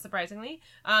 unsurprisingly,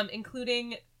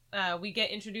 including. We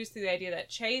get introduced to the idea that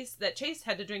Chase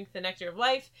had to drink the nectar of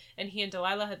life, and he and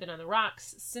Delilah had been on the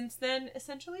rocks since then,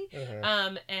 essentially.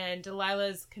 And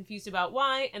Delilah's confused about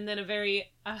why, and then a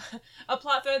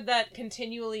plot thread that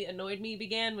continually annoyed me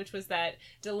began, which was that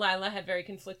Delilah had very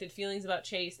conflicted feelings about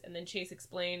Chase, and then Chase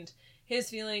explained his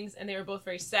feelings, and they were both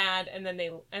very sad, and then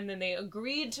they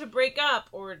agreed to break up,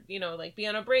 or like be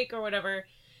on a break or whatever.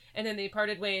 And then they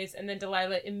parted ways, and then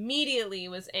Delilah immediately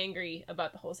was angry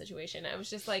about the whole situation. I was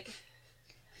just like,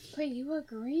 But you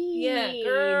agreed. yeah,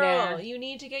 girl, you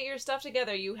need to get your stuff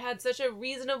together. You had such a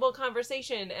reasonable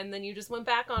conversation, and then you just went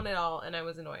back on it all, and I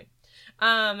was annoyed.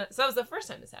 So that was the first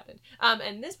time this happened.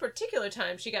 And this particular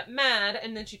time, she got mad,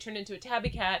 and then she turned into a tabby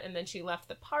cat, and then she left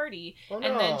the party, and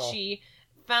then she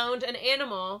found an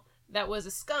animal that was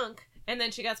a skunk, and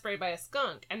then she got sprayed by a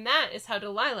skunk. And that is how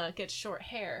Delilah gets short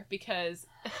hair, because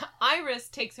Iris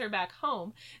takes her back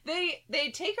home. They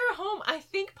take her home, I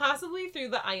think possibly through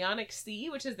the Ionic Sea,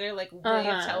 which is their way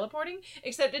of teleporting.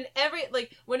 Except in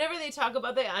whenever they talk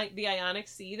about the Ionic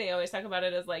Sea, they always talk about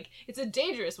it as like, it's a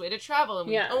dangerous way to travel, and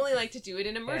we only like to do it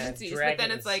in emergencies. But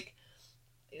then it's like,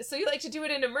 so you like to do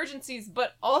it in emergencies,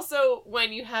 but also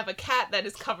when you have a cat that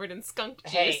is covered in skunk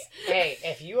juice. Hey,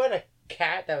 if you had a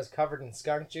cat that was covered in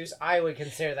skunk juice, I would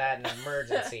consider that an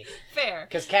emergency. Fair.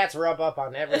 Because cats rub up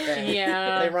on everything.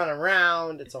 Yeah. They run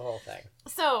around. It's a whole thing.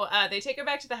 So they take her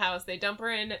back to the house. They dump her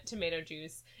in tomato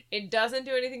juice. It doesn't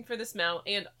do anything for the smell,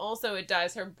 and also it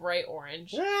dyes her bright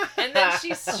orange. And then she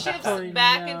shifts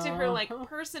back into her like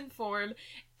person form,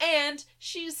 and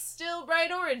she's still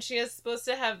bright orange. She is supposed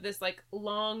to have this like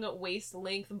long waist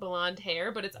length blonde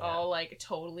hair, but it's all like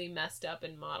totally messed up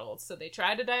and mottled. So they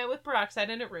try to dye it with peroxide,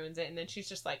 and it ruins it. And then she's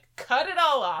just like, cut it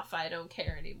all off. I don't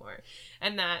care anymore.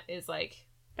 And that is like,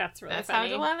 That's really that's funny.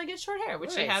 how Delilah gets short hair,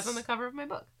 which she has Nice. on the cover of my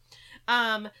book.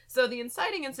 So the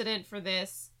inciting incident for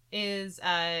this is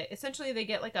essentially they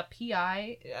get like a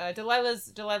PI.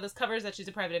 Delilah's covers that she's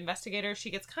a private investigator. She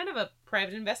gets kind of a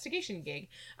private investigation gig.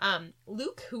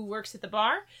 Luke, who works at the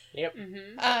bar, Yep.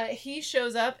 he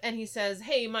shows up and he says,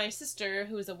 "Hey, my sister,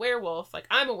 who is a werewolf, like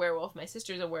I'm a werewolf, my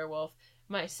sister's a werewolf.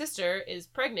 My sister is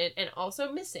pregnant and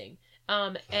also missing.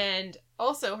 And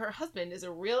also her husband is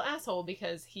a real asshole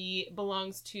because he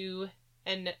belongs to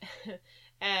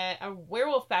a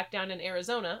werewolf pack down in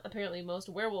Arizona. Apparently most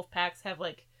werewolf packs have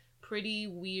like pretty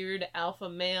weird alpha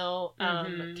male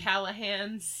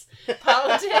Callahan's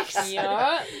politics.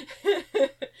 Yeah.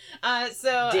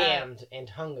 Damned and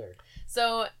hungered.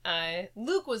 So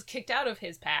Luke was kicked out of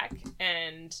his pack,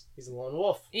 and He's a lone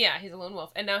wolf. yeah, he's a lone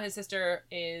wolf. And now his sister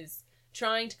is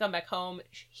trying to come back home.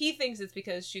 He thinks it's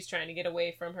because she's trying to get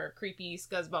away from her creepy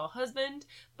scuzzball husband,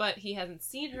 but he hasn't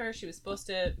seen her. She was supposed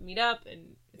to meet up,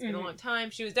 and it's been a long time.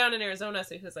 She was down in Arizona,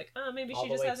 so he was like, oh, maybe All she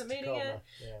the just way hasn't to made it Tacoma. yet.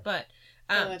 Yeah. But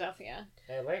Philadelphia.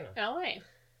 Atlanta. LA.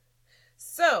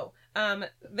 so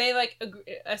they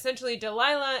essentially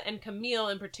Delilah and Camille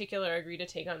in particular agree to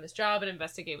take on this job and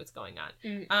investigate what's going on.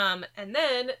 And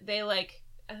then they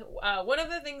one of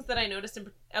the things that I noticed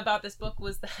about this book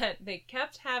was that they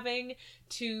kept having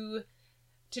to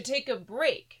take a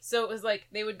break. So it was like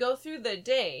they would go through the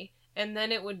day and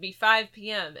then it would be 5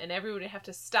 p.m. and everyone would have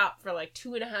to stop for like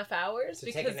 2.5 hours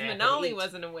To take because a nap and Manali eat.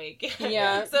 wasn't awake.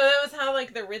 Yeah. So that was how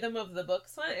like the rhythm of the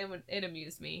books went. It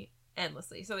amused me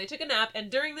endlessly. So they took a nap, and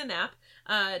during the nap,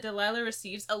 Delilah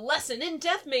receives a lesson in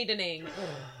Death Maidening.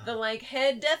 The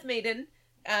head Death Maiden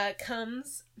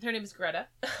comes. Her name is Greta.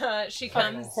 She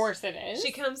comes. Of course it is.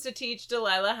 She comes to teach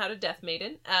Delilah how to Death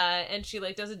Maiden, and she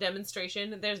does a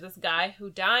demonstration. There's this guy who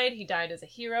died. He died as a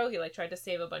hero. He tried to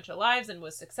save a bunch of lives and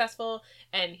was successful,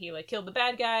 and he killed the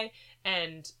bad guy.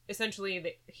 And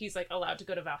essentially, he's allowed to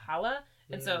go to Valhalla.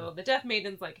 And so the Death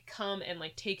Maidens come and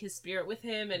take his spirit with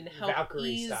him and help Valkyrie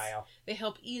ease. style. They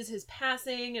help ease his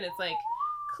passing, and it's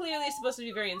clearly supposed to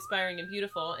be very inspiring and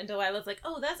beautiful. And Delilah's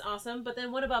oh, that's awesome, but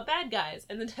then what about bad guys?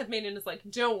 And the Death Maiden is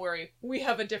don't worry, we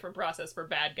have a different process for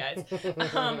bad guys.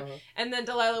 And then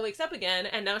Delilah wakes up again,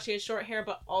 and now she has short hair,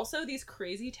 but also these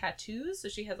crazy tattoos. So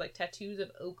she has tattoos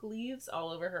of oak leaves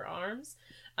all over her arms,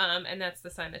 and that's the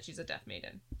sign that she's a Death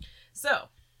Maiden. So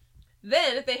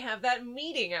then they have that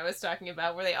meeting I was talking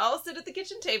about where they all sit at the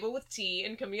kitchen table with tea,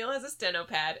 and Camille has a steno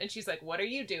pad, and she's like, what are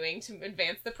you doing to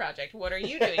advance the project? What are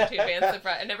you doing to advance the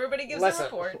project? And everybody gives a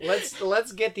report.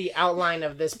 Let's get the outline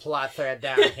of this plot thread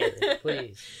down here,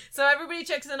 please. So everybody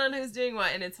checks in on who's doing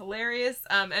what, and it's hilarious.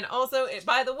 And also,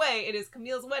 by the way, it is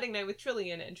Camille's wedding night with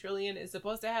Trillian, and Trillian is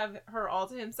supposed to have her all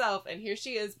to himself, and here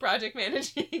she is project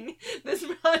managing this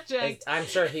project. I'm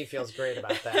sure he feels great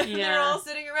about that. And they're all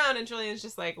sitting around, and Trillian's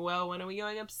just well, when are we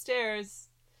going upstairs?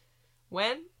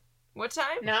 When? What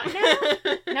time? Not now?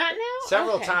 Not now?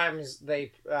 Several Okay. times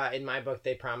they, in my book,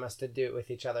 they promise to do it with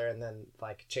each other, and then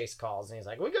Chase calls and he's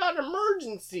like, "We got an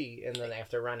emergency," and then they have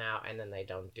to run out, and then they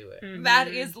don't do it. Mhm. That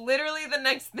is literally the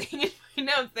next thing in my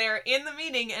notes. They're in the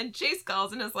meeting, and Chase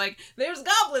calls and is like, "There's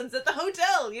goblins at the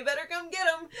hotel. You better come get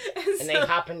them." And they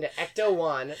hop into Ecto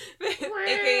 1.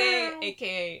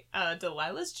 aka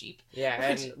Delilah's Jeep. Yeah,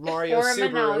 and Mario's Or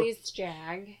Subaru. Manali's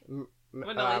Jag.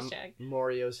 Manali's Jag.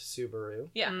 Mario's Subaru.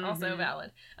 Yeah, also Mhm.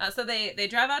 valid. So they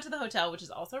drive out to the hotel, which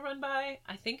is also run by,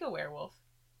 I think, a werewolf.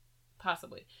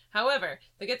 Possibly. However,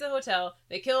 they get to the hotel,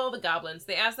 they kill all the goblins,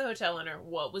 they ask the hotel owner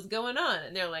what was going on,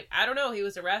 and they're like, I don't know, he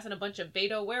was harassing a bunch of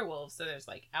beta werewolves. So there's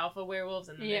alpha werewolves,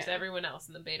 and then there's Yeah. everyone else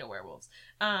in the beta werewolves.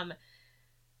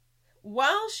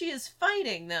 While she is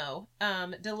fighting, though,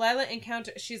 Delilah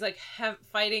she's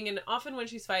fighting, and often when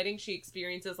she's fighting, she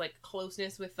experiences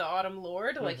closeness with the Autumn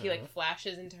Lord. He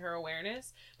flashes into her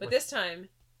awareness. But this time,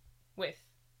 with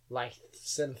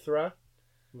Lysanthra.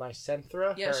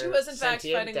 yeah, she her was in fact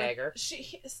sentient fighting dagger.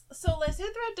 So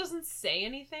Lysanthra doesn't say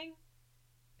anything.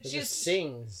 It just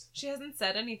sings. She hasn't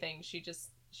said anything. She just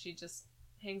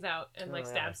hangs out and Oh,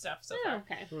 stabs stuff so Oh, far.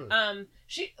 okay.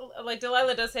 She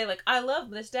Delilah does say I love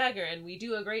this dagger and we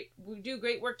do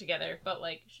great work together, but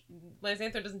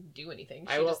Lysanthra doesn't do anything.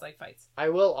 She just fights. I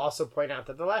will also point out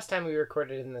that the last time we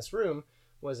recorded in this room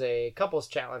was a couples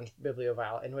challenge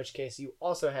Bibliovile, in which case you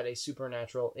also had a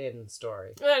supernatural in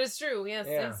story. That is true. Yes,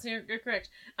 Yeah. yes, you're correct.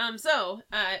 So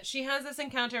she has this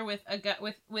encounter with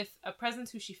a presence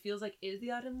who she feels is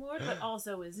the Autumn Lord, but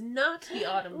also is not the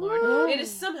Autumn Lord. Ooh. It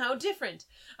is somehow different.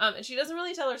 And she doesn't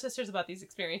really tell her sisters about these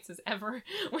experiences ever,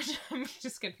 which I'm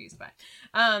just confused by.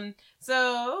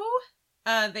 So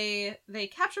they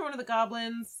capture one of the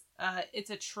goblins.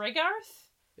 It's a Tregarth.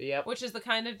 Yep. Which is the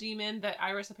kind of demon that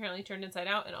Iris apparently turned inside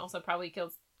out and also probably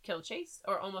killed Chase,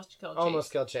 or almost killed Chase.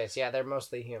 Almost killed Chase. Yeah, they're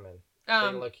mostly human.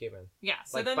 They look human. Yeah.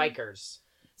 So like then, bikers.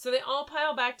 So they all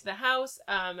pile back to the house.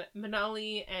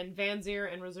 Manali and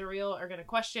Vanzir and Rosuriel are going to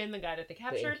question the guy that they The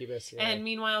captured. incubus, yeah. And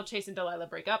meanwhile, Chase and Delilah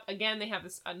break up. Again, they have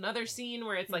this another scene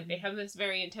where it's like they have this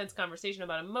very intense conversation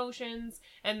about emotions,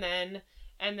 and then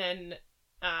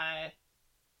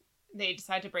they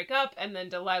decide to break up, and then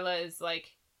Delilah is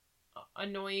like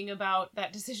annoying about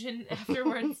that decision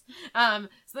afterwards. So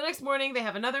the next morning they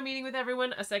have another meeting with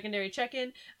everyone, a secondary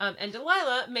check-in, and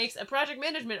Delilah makes a project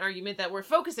management argument that we're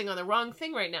focusing on the wrong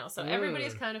thing right now. So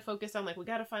everybody's kind of focused on like, we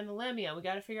gotta find the Lamia, we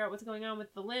gotta figure out what's going on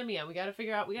with the Lamia, we gotta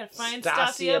find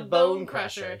Stasia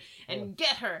Bonecrusher and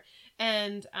get her.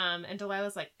 And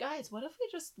Delilah's like, guys, what if we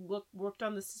just worked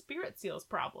on the spirit seals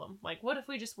problem? Like, what if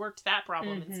we just worked that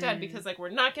problem instead? Because, like, we're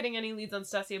not getting any leads on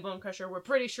Stasia Bonecrusher. We're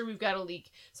pretty sure we've got a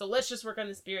leak. So let's just work on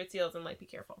the spirit seals and, like, be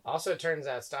careful. Also, it turns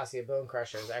out Stasia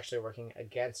Bonecrusher is actually working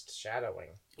against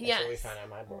Shadowwing. That's what we found out in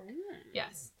my book.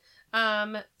 Yes.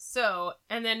 So,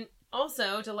 and then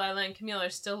also, Delilah and Camille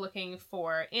are still looking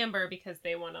for Amber because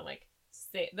they want to, like,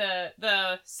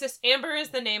 Amber is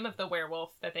the name of the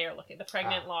werewolf that they are looking, the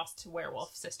pregnant lost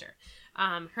werewolf sister.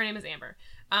 Her name is Amber.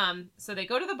 So they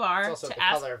go to the bar It's also to the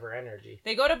ask. color of her energy.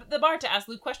 They go to the bar to ask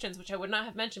Luke questions, which I would not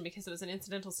have mentioned because it was an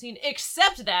incidental scene.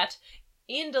 Except that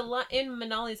in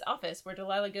Manali's office, where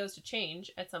Delilah goes to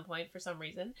change at some point for some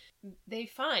reason, they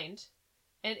find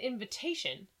an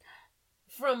invitation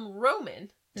from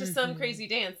Roman to some crazy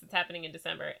dance that's happening in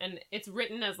December. And it's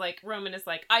written as like, Roman is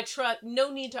like, I trust,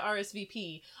 no need to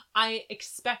RSVP. I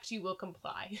expect you will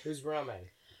comply. Who's Roman?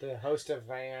 The host of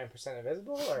 99%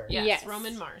 Invisible? Or? Yes,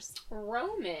 Roman Mars.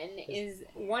 Roman is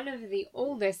one of the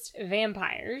oldest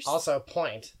vampires. Also,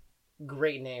 Point.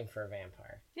 Great name for a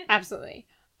vampire. Yeah. Absolutely.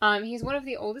 He's one of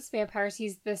the oldest vampires.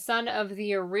 He's the son of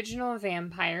the original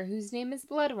vampire, whose name is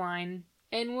Bloodwine.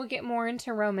 And we'll get more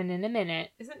into Roman in a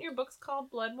minute. Isn't your book's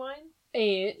called Bloodwine?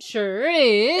 It sure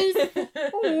is.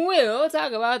 We'll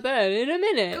talk about that in a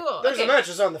minute. Cool. There's Okay. a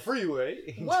mattress on the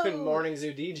freeway. Whoa. Morning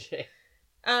Zoo DJ.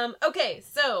 Okay,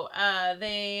 so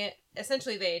they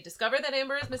discover that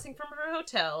Amber is missing from her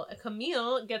hotel.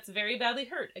 Camille gets very badly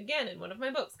hurt. Again, in one of my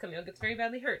books, Camille gets very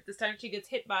badly hurt. This time she gets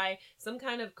hit by some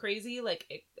kind of crazy like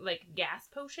gas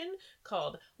potion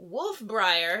called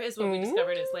Wolfbriar is what we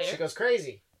discovered is later. She goes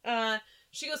crazy.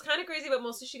 She goes kind of crazy, but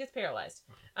mostly she gets paralyzed.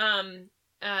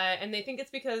 And they think it's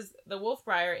because the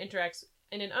Wolfbriar interacts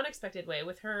in an unexpected way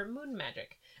with her moon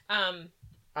magic.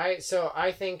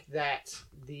 I think that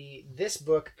this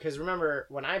book, because remember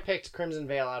when I picked Crimson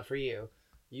Veil out for you,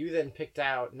 you then picked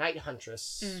out Night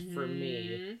Huntress for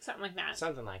me. Something like that.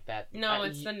 Something like that. No,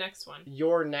 it's the next one.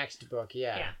 Your next book,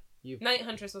 yeah. Night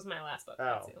Huntress was my last book.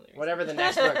 That's the only reason. Whatever the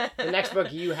next book. The next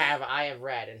book you have, I have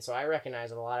read, and so I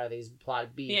recognize a lot of these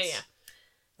plot beats. Yeah.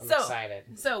 I'm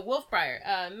excited. So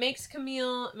Wolfbriar makes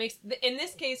Camille in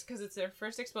this case, because it's their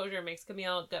first exposure, makes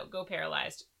Camille go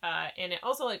paralyzed, and it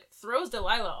also like throws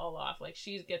Delilah all off. Like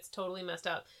she gets totally messed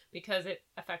up because it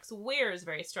affects wares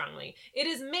very strongly. It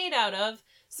is made out of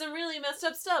some really messed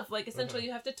up stuff. Like essentially,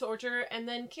 you have to torture and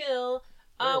then kill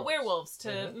werewolves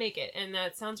to make it, and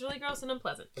that sounds really gross and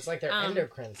unpleasant. It's like their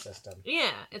endocrine system. Yeah,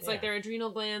 it's like their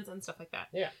adrenal glands and stuff like that.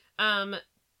 Yeah.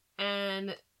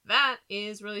 And that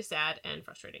is really sad and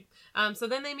frustrating. So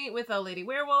then they meet with a lady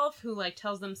werewolf who like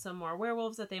tells them some more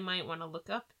werewolves that they might want to look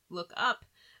up.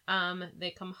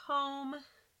 They come home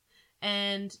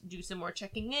and do some more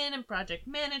checking in and project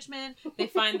management. They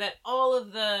find that all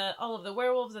of the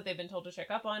werewolves that they've been told to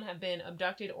check up on have been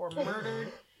abducted or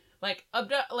murdered. Like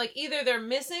either they're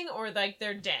missing or like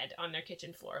they're dead on their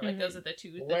kitchen floor. Like those are the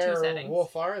two settings. Where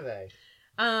wolf are they?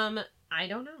 I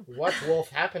don't know. What wolf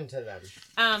happened to them?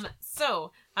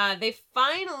 So they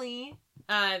finally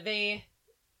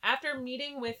after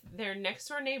meeting with their next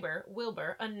door neighbor,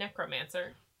 Wilbur, a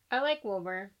necromancer. I like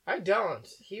Wilbur. I don't.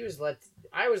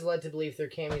 I was led to believe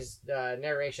through Cammie's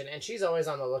narration, and she's always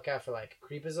on the lookout for like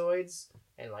creepazoids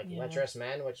and like lecherous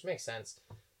men, which makes sense.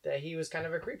 That he was kind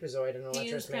of a creepazoid and a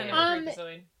lecherous man. Kind of a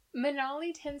creepazoid.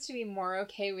 Manali tends to be more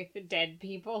okay with the dead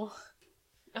people.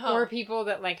 Oh. Or people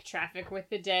that like traffic with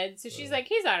the dead. So she's like,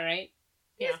 he's alright.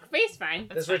 He's fine.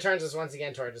 This returns us once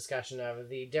again to our discussion of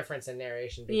the difference in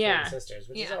narration between sisters,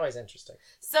 which is always interesting.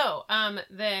 So,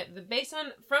 the based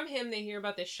on from him, they hear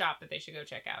about this shop that they should go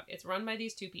check out. It's run by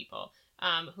these two people,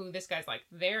 who this guy's like,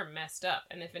 they're messed up.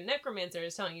 And if a necromancer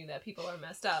is telling you that people are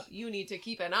messed up, you need to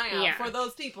keep an eye out for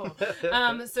those people.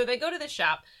 So they go to the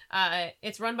shop.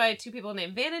 It's run by two people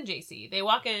named Van and JC. They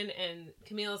walk in and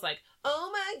Camille is like,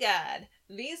 oh my god,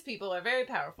 these people are very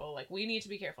powerful. Like, we need to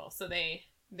be careful. So they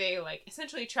they like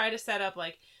essentially try to set up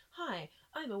like, hi,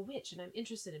 I'm a witch and I'm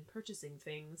interested in purchasing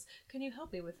things. Can you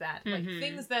help me with that? Like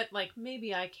things that like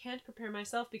maybe I can't prepare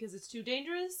myself because it's too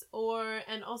dangerous,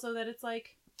 and also that it's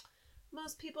like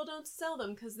most people don't sell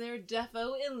them because they're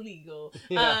defo illegal.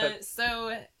 Yeah.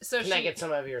 So Can I get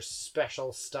some of your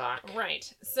special stock?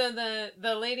 Right. So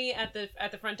the lady at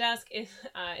the front desk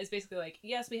is basically like,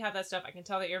 yes, we have that stuff. I can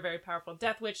tell that you're a very powerful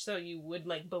death witch, so you would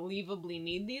like believably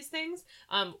need these things.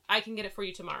 I can get it for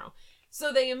you tomorrow.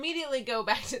 So they immediately go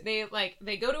back to they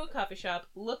go to a coffee shop,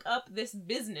 look up this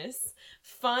business,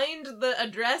 find the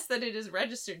address that it is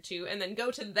registered to, and then go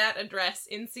to that address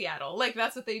in Seattle. Like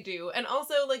that's what they do. And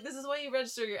also like this is why you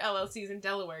register your LLCs in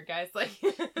Delaware, guys. Like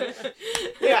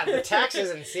Yeah, the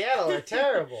taxes in Seattle are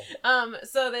terrible.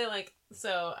 So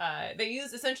they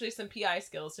use essentially some PI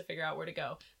skills to figure out where to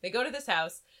go. They go to this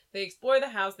house. They explore the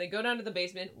house. They go down to the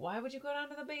basement. Why would you go down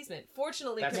to the basement?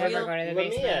 Fortunately, That's Never Camille... go to the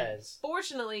basement. Lamia is.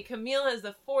 Fortunately, Camille has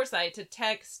the foresight to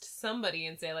text somebody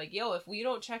and say, like, yo, if we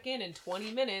don't check in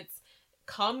 20 minutes,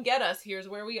 come get us. Here's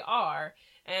where we are.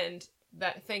 And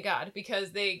that, thank God,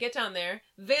 because they get down there.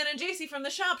 Van and JC from the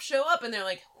shop show up and they're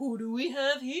like, who do we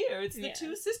have here? It's the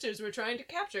two sisters we're trying to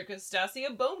capture because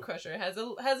Stasia Bonecrusher has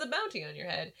a bounty on your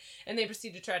head. And they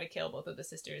proceed to try to kill both of the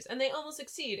sisters. And they almost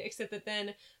succeed, except that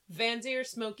then Vanzier,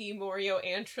 Smokey, Morio,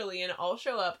 and Trillian all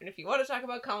show up. And if you want to talk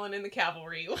about Colin and the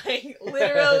cavalry, like,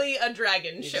 literally a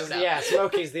dragon showed up. Yeah,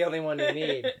 Smokey's the only one you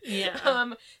need.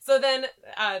 Yeah. So then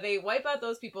they wipe out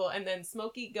those people, and then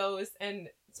Smokey goes and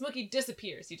Smokey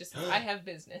disappears. He just, I have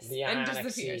business, The and Onyx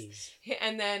disappears. Seas.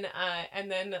 And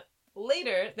then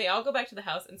later they all go back to the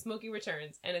house, and Smokey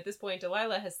returns. And at this point,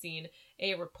 Delilah has seen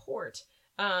a report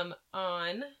on.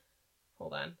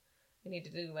 Hold on, I need to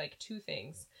do like two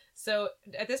things. So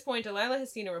at this point, Delilah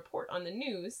has seen a report on the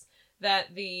news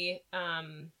that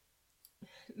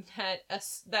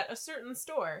that a certain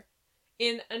store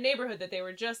in a neighborhood that they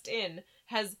were just in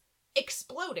has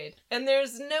exploded, and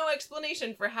there's no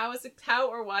explanation for how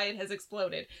or why it has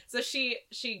exploded. So she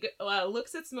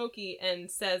looks at Smokey and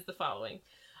says the following: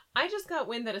 I just got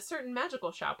wind that a certain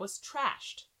magical shop was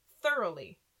trashed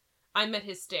thoroughly. I met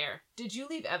his stare. Did you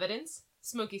leave evidence?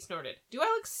 Smokey snorted. Do I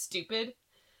look stupid?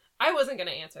 I wasn't going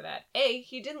to answer that. A,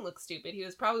 he didn't look stupid. He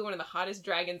was probably one of the hottest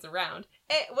dragons around.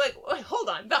 Wait, hold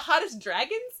on. The hottest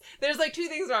dragons? There's like two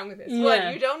things wrong with this. Yeah.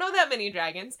 One, you don't know that many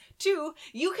dragons. Two,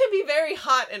 you can be very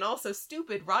hot and also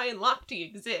stupid. Ryan Lochte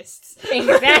exists.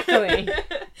 Exactly.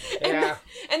 Yeah.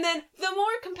 And then the more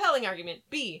compelling argument,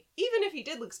 B, even if he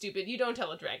did look stupid, you don't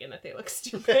tell a dragon that they look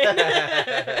stupid.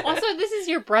 Also, this is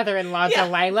your brother-in-law, Yeah.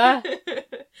 Delilah.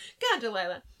 God,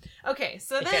 Delilah. Okay,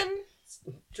 so then...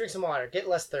 Drink some water. Get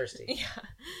less thirsty.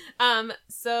 Yeah.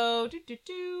 So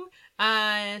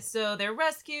so they're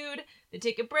rescued. They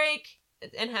take a break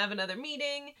and have another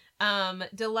meeting.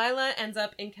 Delilah ends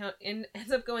up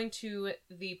going to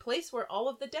the place where all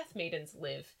of the Death Maidens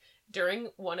live during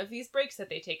one of these breaks that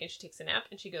they take, and she takes a nap,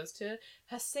 and she goes to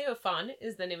Haseophon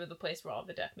is the name of the place where all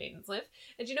the Death Maidens live.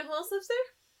 And do you know who else lives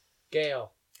there?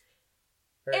 Gale.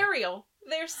 Ariel,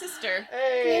 their sister.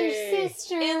 Hey. Your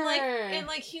sister. In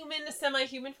human,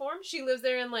 semi-human form. She lives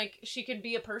there, and like she could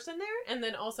be a person there, and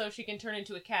then also she can turn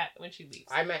into a cat when she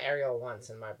leaves. I met Ariel once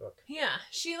in my book. Yeah,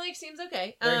 she like seems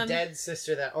okay. Their dead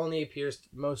sister that only appears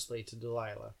mostly to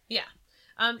Delilah. Yeah.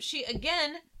 She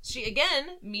again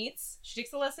meets. She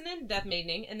takes a lesson in Death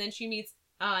Maidening, and then she meets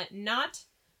not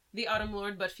the Autumn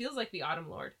Lord, but feels like the Autumn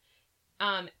Lord.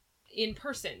 In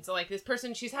person. So like this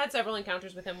person, she's had several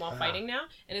encounters with him while fighting now,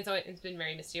 and it's been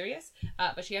very mysterious.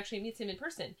 But she actually meets him in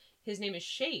person. His name is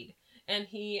Shade, and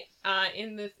he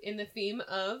in the theme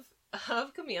of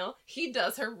Camille, he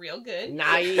does her real good.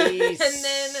 Nice. And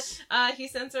then he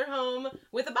sends her home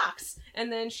with a box, and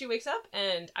then she wakes up,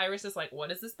 and Iris is like, "What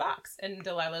is this box?" And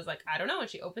Delilah's like, "I don't know." And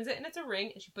she opens it, and it's a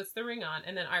ring, and she puts the ring on,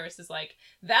 and then Iris is like,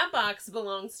 "That box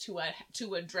belongs to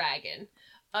a dragon."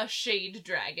 A Shade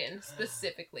dragon,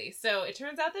 specifically. So it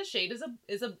turns out that Shade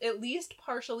is a at least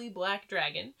partially black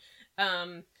dragon.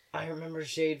 I remember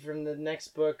Shade from the next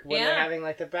book when they're having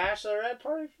like the bachelorette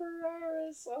party for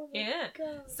Iris. Oh my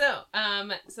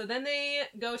God. So then they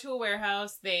go to a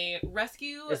warehouse. They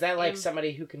rescue. Is that like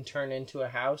somebody who can turn into a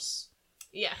house?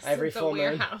 Yes. Every the full moon.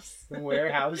 warehouse. The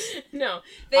warehouse. No.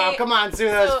 Oh, come on, Sue,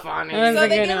 that was funny. That was So a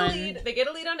they good get a one. lead. They get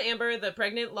a lead on Amber, the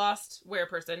pregnant lost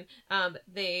wereperson.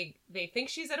 They think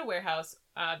she's at a warehouse,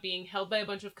 being held by a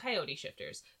bunch of coyote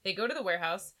shifters. They go to the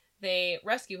warehouse. They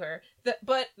rescue her.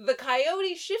 But the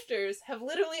coyote shifters have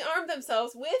literally armed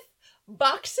themselves with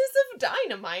boxes of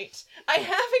dynamite. I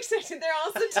have expected there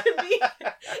also to be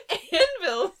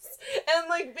anvils and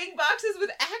like big boxes with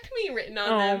Acme written on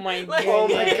them. my Like- Oh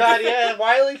my god, yeah,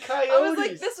 Wile E. Coyotes. I was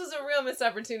like, this was a real missed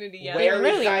opportunity. Yeah, Wile E.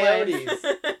 really Coyotes.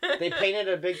 They painted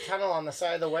a big tunnel on the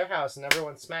side of the warehouse, and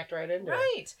everyone smacked right into it.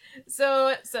 Right.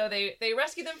 So they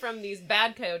rescue them from these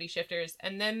bad coyote shifters,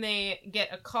 and then they get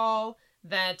a call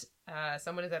that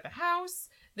someone is at the house.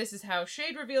 This is how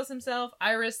Shade reveals himself.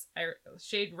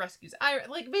 Shade rescues Iris.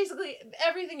 Like, basically,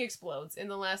 everything explodes in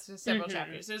the last several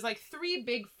chapters. There's, like, 3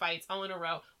 big fights all in a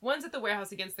row. One's at the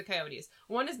warehouse against the coyotes.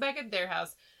 One is back at their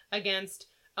house against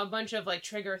a bunch of, like,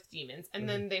 Trigger demons. And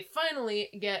then they finally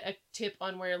get a tip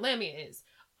on where Lamia is.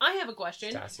 I have a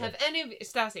question.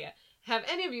 Stasia. Have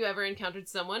any of you ever encountered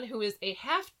someone who is a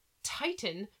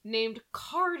half-titan named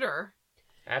Carter?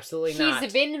 Absolutely not.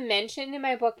 He's been mentioned in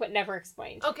my book, but never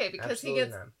explained. Okay, because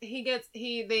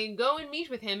they go and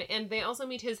meet with him, and they also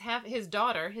meet his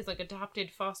daughter, his like adopted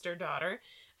foster daughter.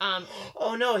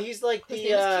 Oh no, he's like His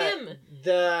name is Kim.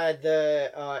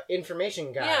 the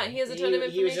information guy. Yeah, he has a ton of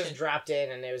He was information. just dropped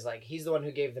in, and it was like he's the one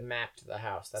who gave the map to the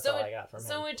house. That's all I got from him.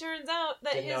 So it turns out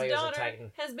that Didn't know his he was a daughter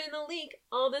Titan. has been a leak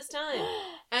all this time,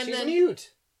 and She's then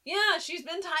mute. yeah, she's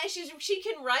been she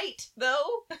can write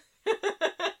though.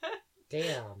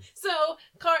 Damn. So,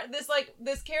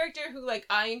 this character who, like,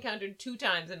 I encountered 2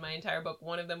 times in my entire book,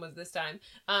 one of them was this time,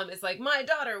 it's like, my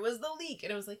daughter was the leak, and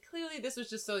it was like, clearly this was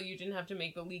just so you didn't have to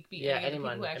make the leak be any of the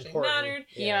people who actually important. mattered.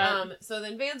 Yeah. So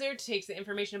then Vanzer takes the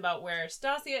information about where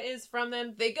Stasia is from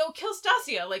them, they go kill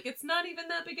Stasia, like, it's not even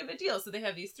that big of a deal, so they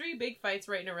have these 3 big fights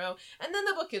right in a row, and then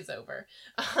the book is over.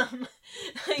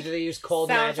 Do they use cold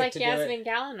Sounds magic like to Yasmin do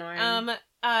Galenorn.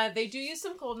 They do use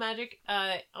some cold magic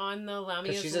on the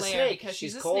Lamia's she's a lair snake. because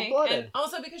she's a cold-blooded. snake, and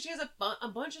also because she has a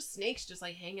bunch of snakes just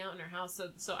like hang out in her house.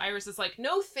 So Iris is like,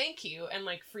 no, thank you, and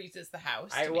like freezes the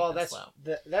house.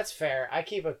 That's fair. I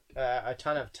keep a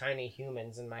ton of tiny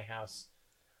humans in my house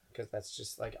because that's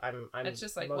just like I'm. It's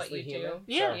just like mostly what you human,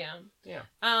 do. so- Yeah.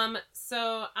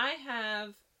 So I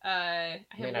have I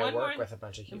work with a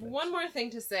bunch of humans. one more thing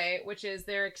to say, which is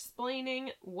they're explaining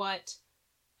what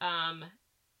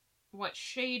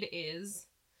Shade is.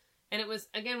 And it was,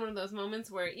 again, one of those moments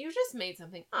where you just made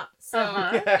something up. So,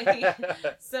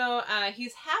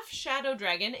 he's half Shadow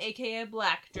Dragon, aka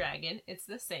Black Dragon. It's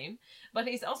the same. But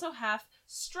he's also half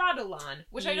Stradalon,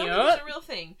 which I don't think is a real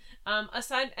thing.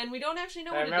 And we don't actually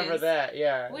know what it is. I remember that,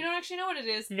 yeah. We don't actually know what it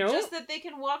is. Nope. Just that they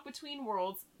can walk between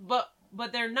worlds, but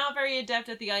they're not very adept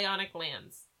at the Ionic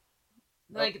lands.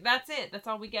 Like, that's it. That's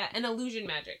all we get. And illusion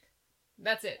magic.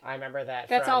 That's it. I remember that.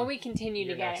 That's from all we continue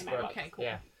to your get next in my book. book. Okay, cool.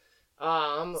 Yeah.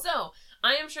 So,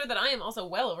 I am sure that I am also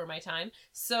well over my time.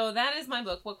 So, that is my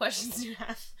book. What questions do you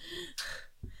have?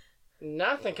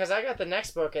 Nothing, because I got the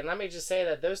next book, and let me just say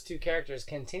that those 2 characters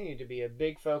continue to be a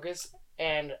big focus,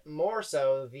 and more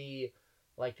so the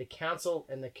council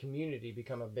and the community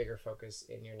become a bigger focus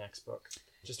in your next book.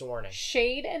 Just a warning.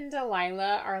 Shade and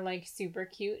Delilah are like super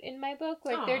cute in my book.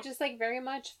 Like they're just like very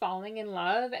much falling in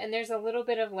love, and there's a little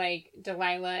bit of like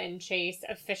Delilah and Chase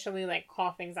officially like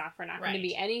call things off. We're not going to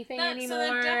be anything anymore. So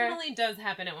that definitely does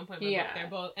happen at one point in my book. They're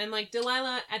both, and like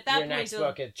Delilah at that your point. Next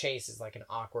book, Chase is like an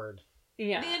awkward.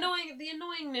 Yeah. The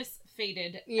annoyingness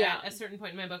faded at a certain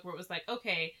point in my book where it was like,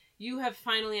 okay, you have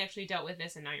finally actually dealt with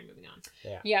this, and now you're moving on.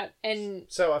 Yeah. Yeah, and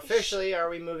so officially, are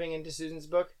we moving into Susan's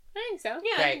book? I think so.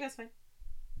 Yeah, okay. I think that's fine.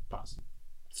 Pause.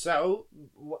 So,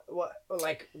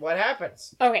 what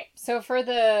happens? Okay, so for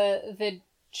the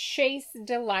Chase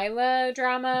Delilah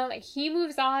drama, like he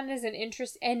moves on as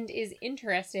is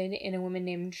interested in a woman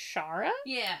named Shara.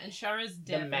 Yeah, and Shara's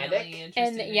definitely medic?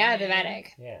 interested. The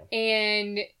medic. Yeah.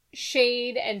 And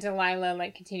Shade and Delilah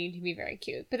like continue to be very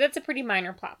cute, but that's a pretty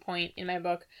minor plot point in my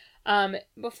book.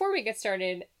 Before we get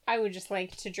started, I would just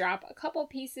like to drop a couple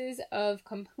pieces of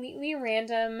completely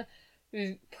random,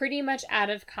 pretty much out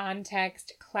of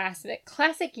context,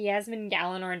 classic Yasmin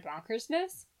Galenorn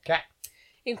bonkersness. Okay.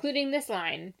 Including this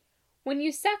line: when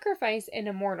you sacrifice an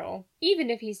immortal, even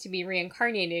if he's to be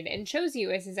reincarnated and chose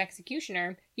you as his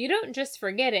executioner, you don't just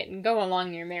forget it and go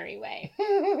along your merry way.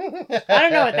 I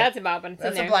don't know what that's about, but it's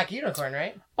that's in there. a black unicorn,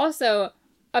 right? Also,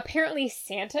 apparently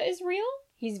Santa is real.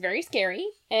 He's very scary,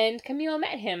 and Camille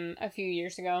met him a few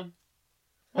years ago.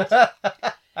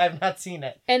 I've not seen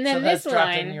it. And then so this that's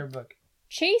dropped line: in your book.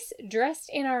 Chase dressed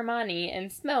in Armani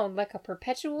and smelled like a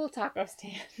perpetual taco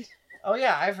stand. Oh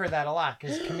yeah, I've heard that a lot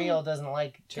because Camille doesn't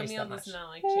like Chase Camille that much. does not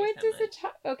like Chase What that does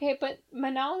much. okay, but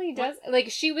Manali does.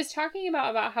 Like, she was talking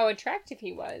about how attractive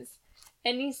he was.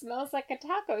 and he smells like a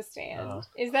taco stand. Oh.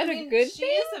 Is that I a mean, good she thing?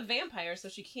 is a vampire, so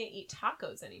she can't eat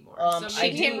tacos anymore. I She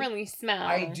maybe- can't really smell.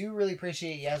 I do really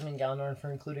appreciate Yasmin Galenorn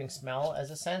for including smell as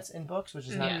a sense in books, which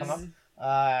has not Yes. come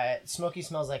up. Smokey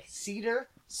smells like cedar,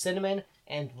 cinnamon,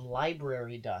 and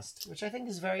library dust, which I think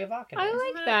is very evocative. I Isn't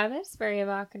like that- that. That's very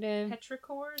evocative.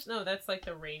 Petrichors? No, that's like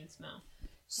the rain smell.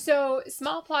 So,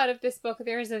 small plot of this book,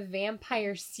 there is a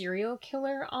vampire serial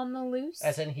killer on the loose.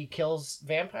 As in, he kills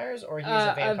vampires, or he's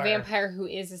a vampire? A vampire who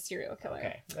is a serial killer.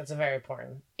 Okay, that's a very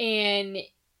important. And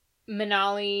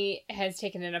Manali has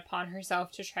taken it upon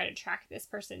herself to try to track this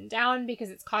person down because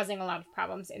it's causing a lot of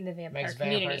problems in the vampire Makes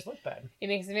community. vampires look bad. It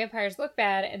makes the vampires look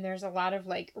bad, and there's a lot of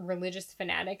like religious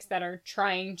fanatics that are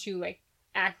trying to like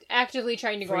actively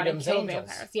trying to go out and Freedom's kill Angels.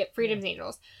 vampires. Yep, Freedom's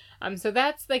Angels. So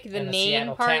that's like the And main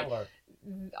Seattle part. Tatler.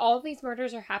 All of these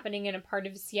murders are happening in a part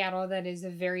of Seattle that is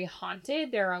very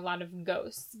haunted. There are a lot of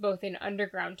ghosts, both in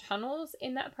underground tunnels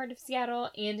in that part of Seattle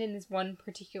and in this one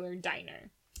particular diner.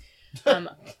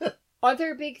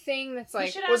 Other big thing that's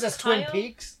like, should Was ask this Twin Kyle-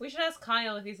 Peaks? We should ask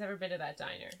Kyle if he's ever been to that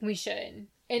diner. we should.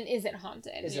 And is it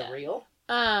haunted? Is Yeah. it real?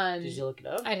 Did you look it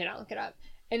up? I did not look it up.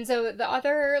 And so the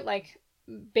other like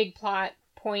big plot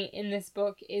point in this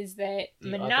book is that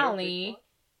The other Manali big plot?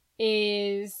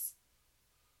 is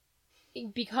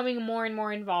becoming more and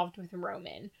more involved with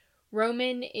Roman.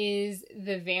 Roman is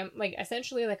the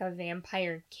essentially like a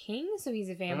vampire king, so he's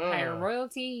a vampire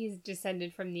royalty. He's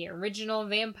descended from the original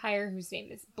vampire whose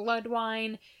name is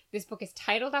Bloodwine. This book is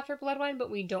titled after Bloodwine, but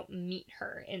we don't meet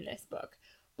her in this book.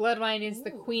 Bloodwine is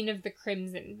the Ooh. queen of the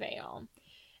Crimson Veil.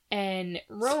 And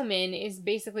Roman is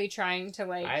basically trying to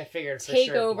like I figured for take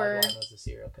sure over- Bloodline was a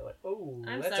serial killer. Oh,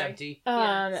 I'm that's sorry. empty.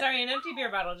 Yeah. Sorry, an empty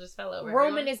beer bottle just fell over.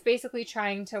 Roman Everyone- is basically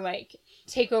trying to like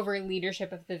take over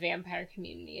leadership of the vampire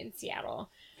community in Seattle.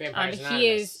 Vampires He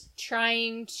Anonymous. is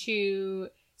trying to.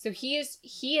 So he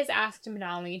has asked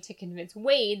Manali to convince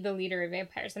Wade, the leader of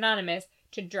Vampires Anonymous,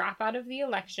 to drop out of the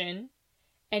election,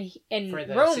 and for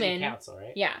the city Roman, Oh, council,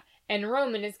 right? yeah, and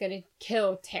Roman is going to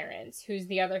kill Terrence, who's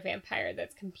the other vampire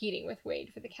that's competing with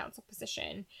Wade for the council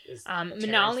position. Is Manali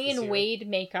the and serial- Wade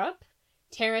make up.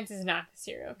 Terrence is not the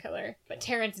serial killer, but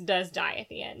Terrence does die at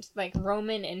the end. Like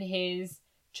Roman and his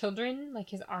children, like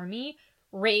his army,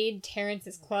 raid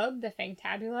Terrence's club, the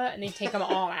Fantabula, and they take them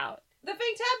all out. The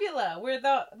Fantabula, where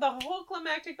the whole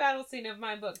climactic battle scene of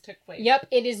my book took place. Yep,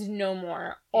 it is no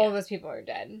more. All Yeah. those people are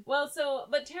dead. Well,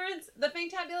 but Terrence, the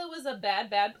Fantabula was a bad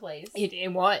place.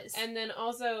 It was. And then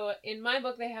also, in my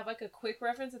book, they have like a quick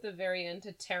reference at the very end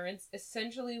to Terrence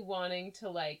essentially wanting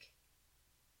to like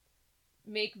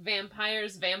make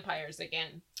vampires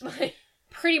again. Like,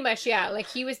 Pretty much, yeah. Like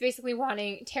he was basically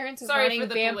wanting Terrence was Sorry wanting for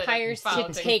the vampires to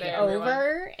politics take there,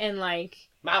 over and like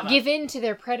Mama. give in to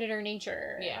their predator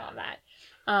nature and Yeah. all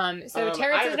that. So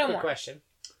Terrence I have is a no quick more. question.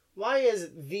 Why is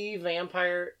the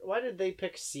vampire? Why did they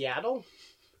pick Seattle?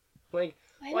 Like,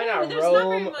 I why know, not there's not very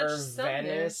Rome much or sun there.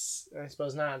 Venice? I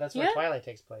suppose not. That's where Yeah. Twilight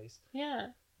takes place. Yeah.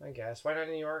 I guess. Why not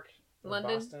New York? Or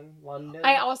London? Boston? London?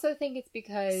 I also think it's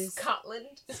because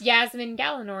Scotland. Yasmin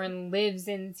Galenorn lives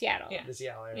in Seattle. Yeah. The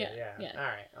Seattle area, Yeah, yeah. yeah. All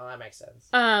right. Well, that makes sense.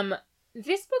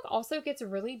 This book also gets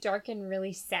really dark and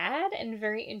really sad and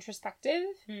very introspective.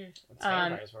 It's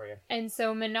vampires for you. And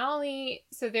so Manali,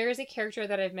 so there is a character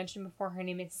that I've mentioned before. Her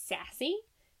name is Sassy.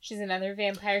 She's another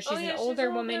vampire. She's Oh, yeah, an she's older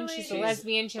an woman. older She's a lady.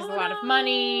 lesbian. She has Oh, a lot of no.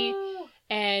 money.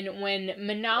 And when And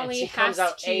Manali she has comes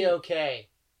out to, A-OK.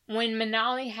 when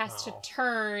Manali has to Oh.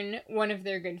 turn one of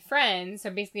their good friends, so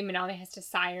basically Manali has to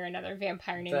sire another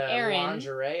vampire named The Aaron.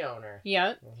 lingerie owner.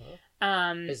 Yep.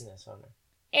 Mhm. Business owner.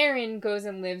 Aaron goes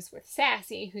and lives with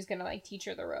Sassy, who's gonna like teach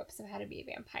her the ropes of how to be a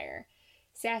vampire.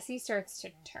 Sassy starts to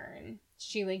turn.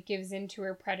 She like gives in to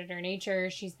her predator nature.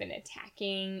 She's been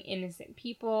attacking innocent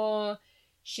people.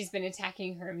 She's been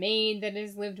attacking her maid that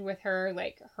has lived with her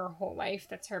like her whole life.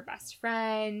 That's her best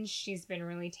friend. She's been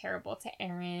really terrible to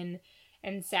Aaron.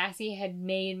 And Sassy had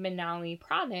made Manali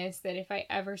promise that if I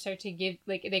ever start to give,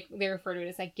 like they refer to it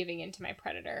as like giving in to my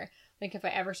predator. Like if I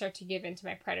ever start to give in to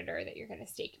my predator, that you're gonna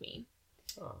stake me.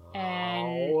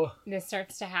 And Oh. this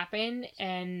starts to happen,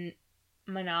 and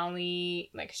Manali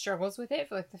like struggles with it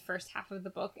for like the first half of the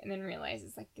book, and then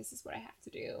realizes like this is what I have to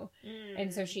do.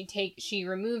 And so she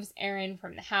removes Aaron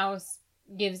from the house,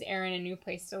 gives Aaron a new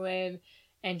place to live,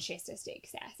 and she has to stake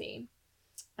Sassy.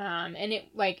 And it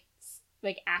like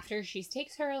after she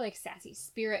stakes her, like Sassy's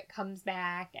spirit comes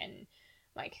back and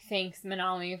like thanks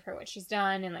Manali for what she's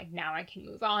done, and like now I can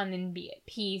move on and be at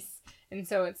peace. And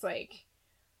so it's like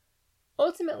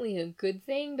ultimately a good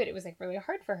thing, but it was like really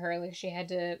hard for her. Like she had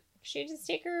to She just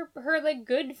take her like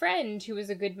good friend who was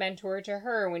a good mentor to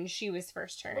her when she was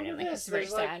first turned. Look at And like this. it's very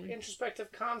There's sad. like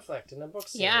introspective conflict in the book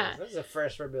series. Yeah. This is a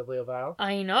first for Bibliophile.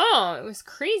 I know, it was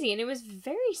crazy and it was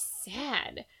very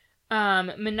sad.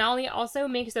 Manali also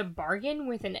makes a bargain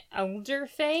with an elder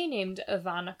fae named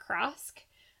Ivana Krask.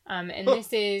 And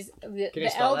this is the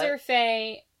spell elder that?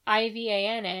 fae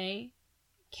Ivana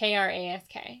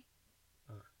Krask.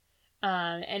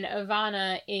 And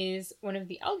Ivana is one of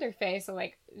the elder fae, so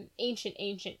like ancient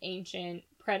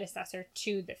predecessor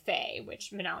to the fae,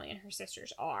 which Manali and her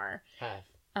sisters are.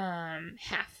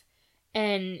 Half.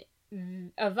 And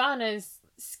Ivana's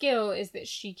skill is that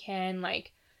she can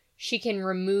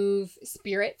remove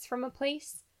spirits from a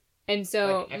place. And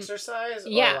so like exercise?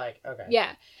 Yeah. Or like, okay.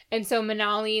 Yeah. And so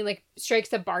Manali like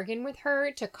strikes a bargain with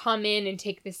her to come in and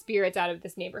take the spirits out of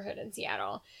this neighborhood in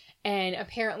Seattle. And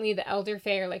apparently the elder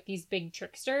fae are like these big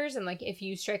tricksters, and like if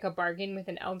you strike a bargain with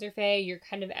an elder fae, you're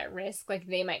kind of at risk. Like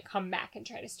they might come back and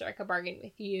try to strike a bargain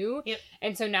with you. Yep.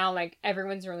 And so now like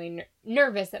everyone's really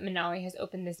nervous that Manali has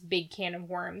opened this big can of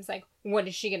worms. Like what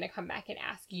is she going to come back and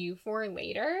ask you for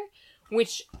later?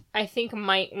 Which I think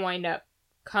might wind up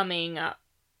coming up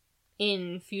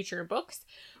in future books.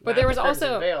 But there was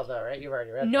also Veil, though, right? You've already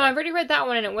read No, that. I've already read that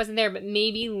one and it wasn't there, but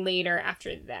maybe later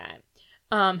after that.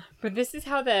 But this is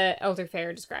how the elder fae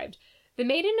are described. The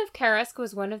Maiden of Karask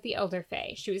was one of the elder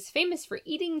fae. She was famous for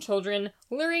eating children,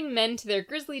 luring men to their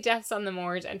grisly deaths on the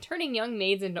moors, and turning young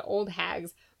maids into old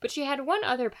hags. But she had one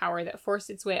other power that forced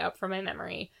its way up from my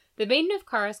memory. The Maiden of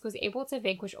Karask was able to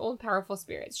vanquish old powerful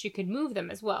spirits. She could move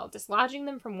them as well, dislodging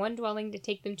them from one dwelling to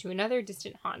take them to another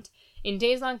distant haunt. In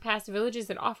days long past, villages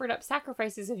had offered up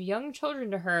sacrifices of young children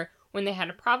to her when they had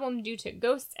a problem due to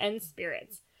ghosts and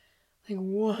spirits. Like,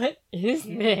 what is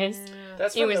this?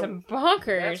 That's It was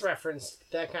bonkers. That's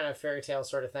referenced, that kind of fairy tale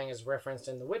sort of thing is referenced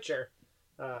in The Witcher,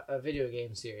 a video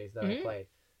game series that I played.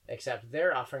 Except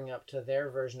they're offering up to their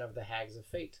version of the Hags of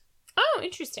Fate. Oh,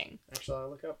 interesting. Actually, I'll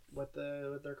look up what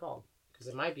they're called. Because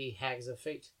it might be Hags of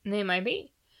Fate. They might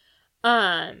be.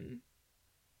 Let's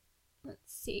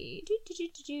see.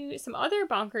 Some other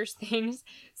bonkers things.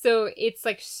 So it's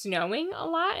like snowing a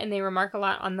lot, and they remark a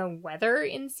lot on the weather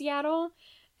in Seattle.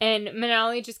 And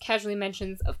Manali just casually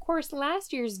mentions, of course,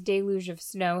 last year's deluge of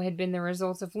snow had been the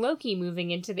result of Loki moving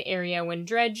into the area when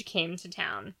Dredge came to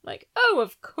town. Like, oh,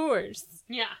 of course.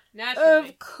 Yeah, naturally.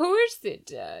 Of course it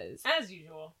does. As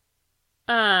usual.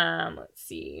 Let's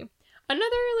see.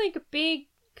 Another, like, big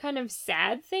kind of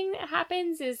sad thing that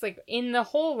happens is, like, in the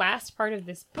whole last part of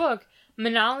this book,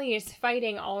 Manali is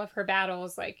fighting all of her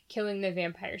battles, like, killing the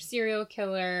vampire serial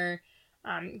killer,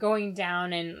 going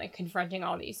down and like confronting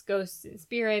all these ghosts and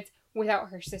spirits without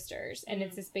her sisters. And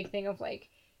it's this big thing of like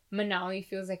Manali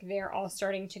feels like they're all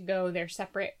starting to go their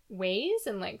separate ways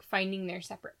and like finding their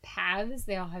separate paths.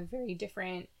 They all have very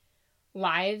different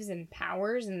lives and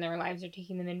powers, and their lives are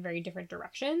taking them in very different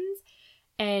directions.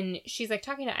 And she's like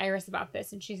talking to Iris about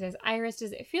this, and she says, Iris,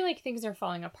 does it feel like things are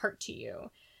falling apart to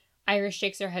you? Iris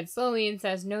shakes her head slowly and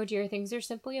says, no, dear, things are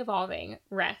simply evolving.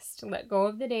 Rest. Let go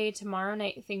of the day. Tomorrow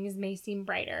night things may seem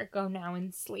brighter. Go now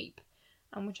and sleep.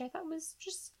 Which I thought was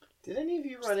just... Did any of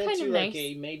you run into like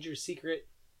a major secret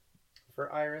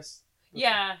for Iris?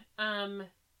 Yeah.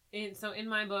 In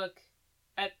my book,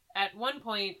 at one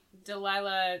point,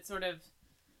 Delilah sort of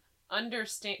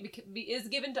is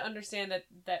given to understand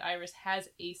that Iris has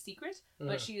a secret,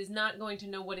 but she is not going to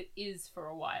know what it is for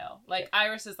a while. Like,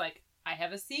 Iris is like, I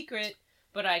have a secret,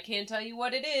 but I can't tell you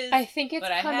what it is. I think it's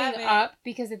coming up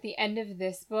because at the end of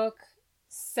this book,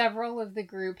 several of the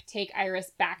group take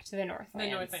Iris back to the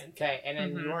Northlands. Okay, and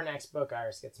in your next book,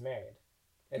 Iris gets married.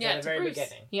 It's at the to very Bruce.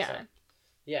 beginning.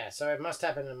 Yeah. So it must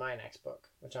happen in my next book,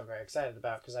 which I'm very excited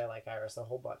about because I like Iris a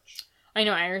whole bunch. I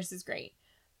know, Iris is great.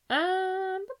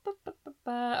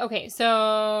 Okay,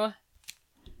 so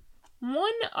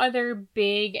one other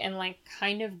big and like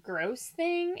kind of gross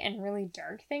thing and really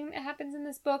dark thing that happens in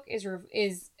this book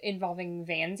is involving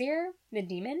Vanzir, the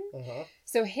demon.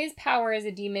 So his power as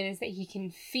a demon is that he can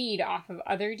feed off of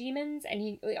other demons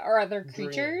or other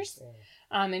creatures.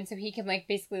 Dreams, and so he can like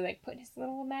basically like put his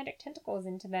little magic tentacles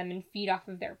into them and feed off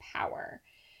of their power.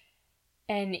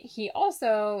 And he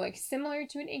also, like, similar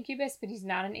to an incubus, but he's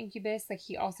not an incubus, like,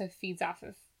 he also feeds off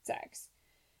of sex.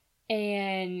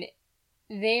 And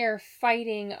they are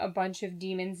fighting a bunch of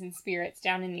demons and spirits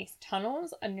down in these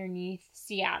tunnels underneath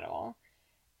Seattle.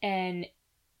 And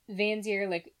Vanzir,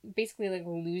 like, basically, like,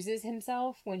 loses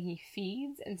himself when he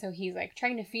feeds. And so he's, like,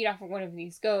 trying to feed off of one of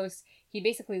these ghosts. He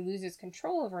basically loses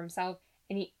control over himself.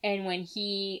 And when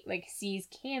he, like, sees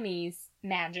Cammie's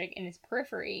magic in his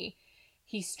periphery,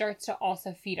 he starts to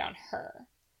also feed on her.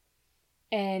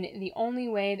 And the only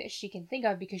way that she can think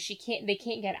of, because they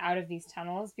can't get out of these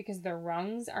tunnels because the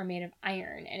rungs are made of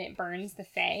iron and it burns the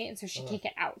Fae, and so she can't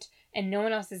get out. And no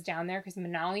one else is down there because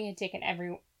Manali had taken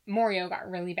Morio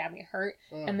got really badly hurt,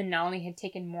 and Manali had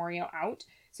taken Morio out.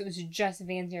 So it was just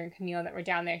Vanzier and Camille that were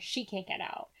down there. She can't get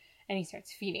out. And he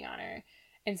starts feeding on her.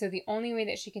 And so the only way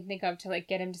that she can think of to, like,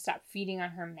 get him to stop feeding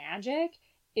on her magic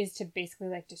is to basically,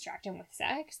 like, distract him with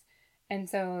sex. And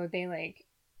so they, like,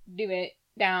 do it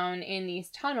down in these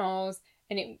tunnels,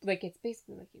 and it's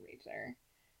basically like he rapes her.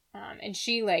 And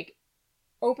she, like,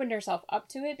 opened herself up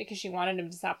to it because she wanted him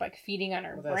to stop, like, feeding on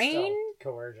her brain.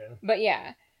 Still coercion. But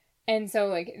yeah. And so,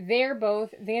 like, they're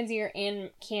both, Vanzier and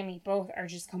Cammy both are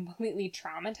just completely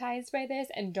traumatized by this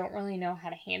and don't really know how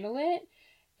to handle it.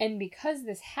 And because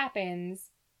this happens,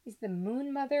 is the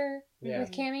Moon Mother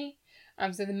with Cammy?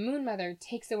 So the Moon Mother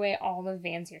takes away all of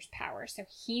Vanzier's powers, so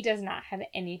he does not have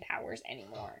any powers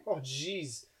anymore. Oh,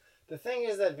 jeez. The thing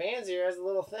is that Vanzier has a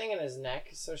little thing in his neck,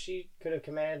 so she could have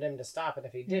commanded him to stop it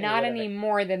if he didn't. Not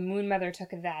anymore. The Moon Mother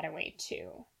took that away,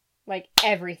 too. Like,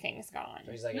 everything's gone.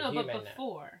 So he's like no, a human but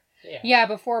before. Now. Yeah,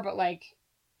 before, but, like,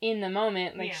 in the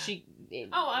moment, like,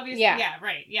 obviously, yeah,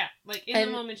 right, yeah. Like, in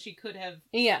the moment, she could have...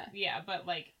 Yeah. Yeah, but,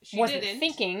 like, she wasn't didn't.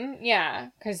 Thinking,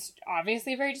 because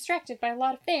obviously very distracted by a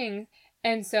lot of things.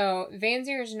 And so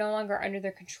Vanzier is no longer under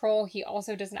their control. He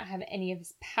also does not have any of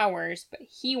his powers, but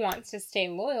he wants to stay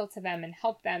loyal to them and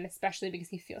help them, especially because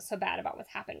he feels so bad about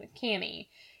what's happened with Cammy.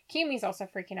 Cammy's also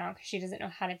freaking out because she doesn't know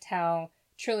how to tell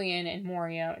Trillian and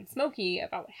Morio and Smokey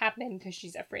about what happened because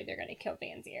she's afraid they're going to kill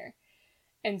Vanzier.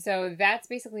 And so that's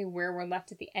basically where we're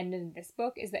left at the end of this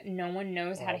book, is that no one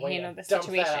knows how to handle the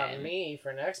situation. Dump that on me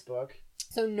for next book.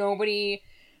 So nobody,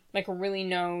 like, really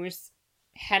knows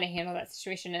how to handle that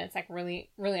situation, and it's, like, really,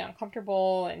 really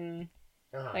uncomfortable and,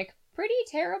 like, pretty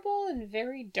terrible and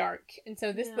very dark. And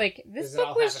so this, this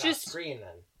book was just... off screen,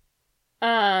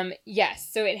 then? Yes.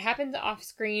 So it happens off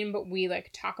screen, but we, like,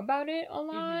 talk about it a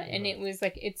lot, and it was,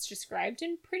 like, it's described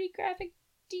in pretty graphic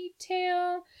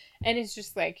detail, and it's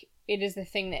just, like, it is the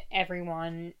thing that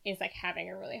everyone is, like, having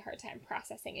a really hard time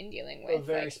processing and dealing with. A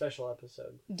very special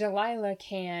episode. Delilah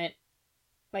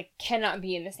cannot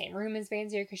be in the same room as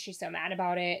Vanzier because she's so mad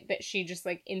about it that she just,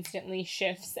 like, instantly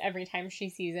shifts every time she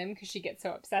sees him because she gets so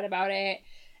upset about it.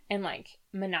 And, like,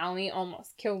 Manali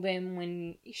almost killed him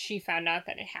when she found out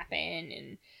that it happened.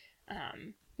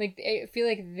 And, I feel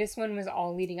like this one was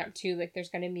all leading up to, like, there's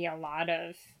going to be a lot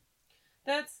of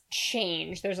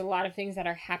change. There's a lot of things that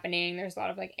are happening. There's a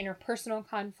lot of, like, interpersonal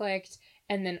conflict.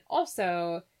 And then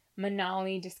also...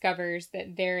 Manali discovers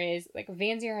that there is, like,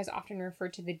 Vanzier has often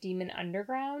referred to the demon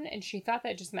underground, and she thought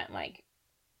that just meant, like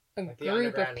a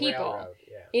group of people.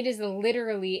 It is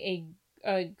literally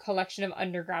a collection of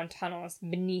underground tunnels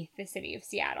beneath the city of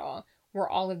Seattle, where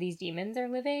all of these demons are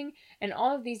living, and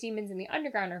all of these demons in the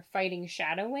underground are fighting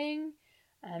Shadowwing,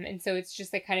 and so it's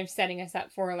just, like, kind of setting us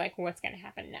up for, like, what's going to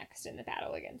happen next in the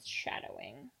battle against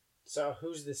Shadowwing. So,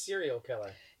 who's the serial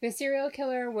killer? The serial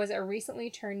killer was a recently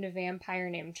turned vampire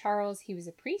named Charles. He was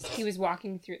a priest. He was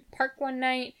walking through the park one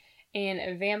night, and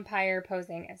a vampire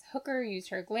posing as Hooker used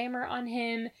her glamour on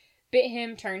him, bit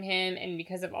him, turned him, and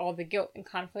because of all the guilt and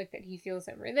conflict that he feels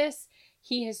over this,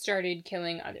 he has started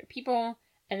killing other people,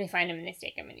 and they find him and they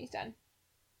stake him, and he's done.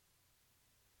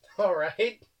 All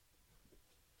right.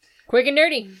 Quick and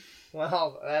dirty.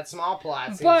 Well, that small plot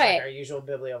seems like our usual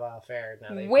bibliophile fare. Now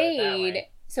they put it that way.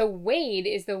 So Wade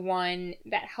is the one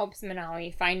that helps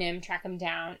Manali find him, track him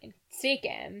down, and stake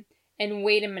him. And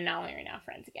Wade and Manali are now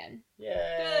friends again.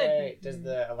 Yay! Good. Does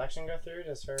the election go through?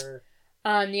 Does her...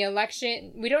 The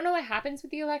election... We don't know what happens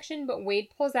with the election, but Wade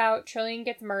pulls out, Trillian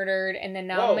gets murdered, and then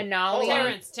now Manali...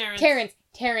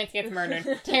 Terrence gets murdered.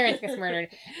 Terrence gets murdered.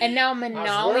 And now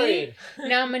Manali...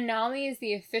 Now Manali is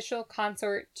the official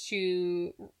consort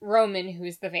to Roman, who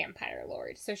is the vampire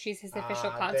lord. So she's his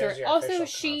official consort. Also,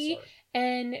 she...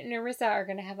 and Nerissa are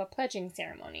going to have a pledging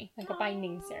ceremony, like a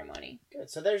binding ceremony. Good.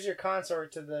 So there's your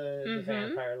consort to the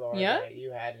vampire lord that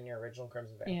you had in your original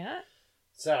Crimson Veil. Yeah.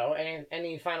 So,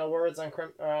 any final words on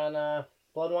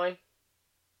Bloodwine?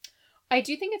 I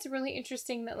do think it's really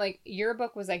interesting that, like, your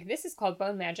book was like, this is called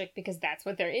Bone Magic because that's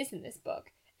what there is in this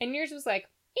book. And yours was like,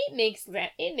 it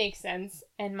makes sense.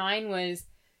 And mine was,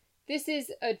 this is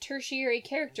a tertiary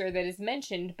character that is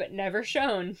mentioned but never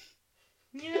shown.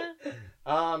 Yeah.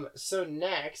 So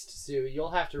next, Sue,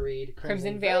 you'll have to read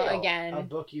Crimson Veil again. A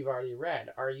book you've already read.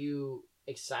 Are you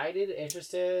excited,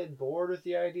 interested, bored with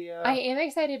the idea? I am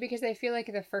excited because I feel like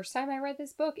the first time I read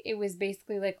this book, it was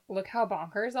basically like, look how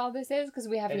bonkers all this is, because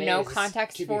we have no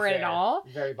context for it at all.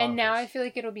 Very bonkers. And now I feel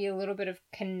like it'll be a little bit of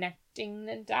connecting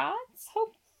the dots,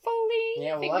 hopefully.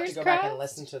 Yeah, we'll have to go back and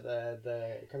listen to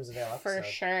the Crimson Veil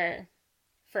episode.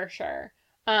 For sure.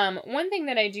 One thing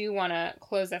that I do want to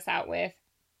close us out with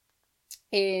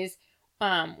is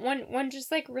one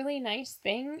just like really nice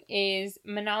thing is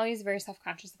Manali's very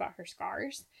self-conscious about her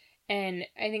scars. And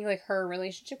I think like her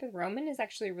relationship with Roman is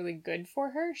actually really good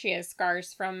for her. She has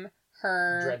scars from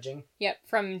her dredging. Yep,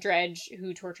 from Dredge,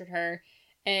 who tortured her.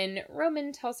 And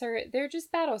Roman tells her, "They're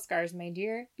just battle scars, my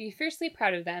dear. Be fiercely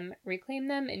proud of them, reclaim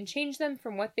them, and change them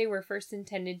from what they were first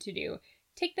intended to do.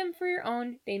 Take them for your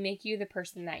own. They make you the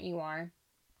person that you are."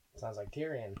 Sounds like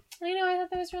Tyrion. I know, I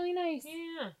thought that was really nice.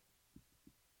 Yeah.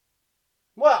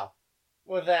 Well,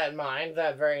 with that in mind,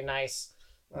 that very nice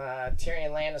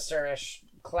Tyrion Lannister-ish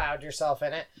cloud yourself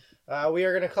in it, we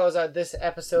are going to close out this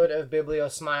episode of Biblio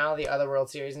Smile, the Otherworld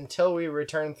series, until we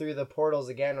return through the portals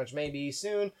again, which may be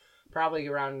soon, probably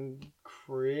around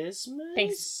Christmas?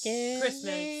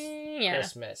 Christmas.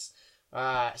 Christmas.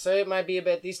 So it might be a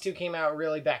bit. These two came out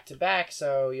really back to back,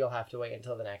 so you'll have to wait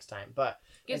until the next time. But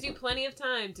gives you plenty of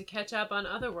time to catch up on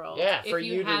Otherworld. Yeah, for if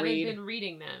you you to haven't read. been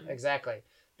reading them. Exactly.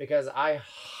 Because I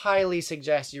highly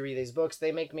suggest you read these books.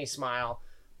 They make me smile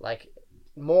like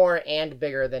more and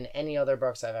bigger than any other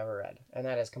books I've ever read. And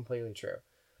that is completely true.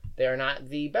 They are not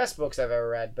the best books I've ever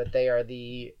read, but they are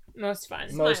the most fun.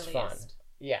 Smiliest.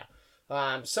 Yeah.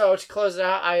 So to close it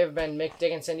out, I have been Mick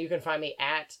Dickinson. You can find me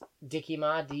at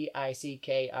Dickima,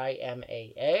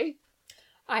 Dickima.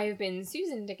 I've been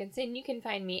Susan Dickinson. You can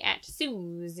find me at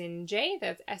Susan J.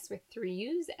 That's S with 3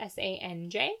 U's,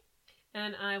 SANJ.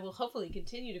 And I will hopefully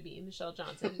continue to be Michelle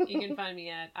Johnson. You can find me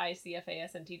at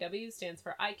ICFASNTW, stands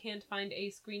for I Can't Find a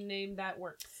Screen Name That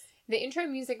Works. The intro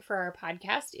music for our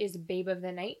podcast is Babe of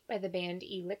the Night by the band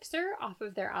Elixir off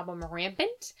of their album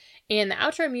Rampant. And the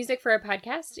outro music for our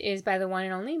podcast is by the one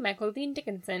and only Michael Dean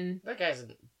Dickinson. That guy's a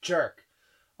jerk.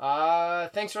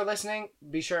 Thanks for listening.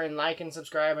 Be sure and like and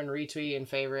subscribe and retweet and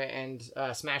favorite and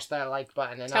smash that like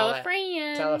button and Tell all a that.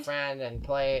 friend. Tell a friend and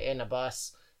play it in a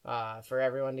bus for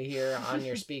everyone to hear on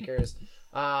your speakers.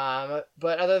 But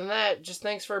other than that, just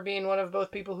thanks for being one of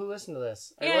both people who listen to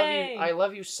this. Yay! I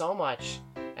love you so much,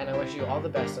 and I wish you all the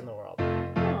best in the world.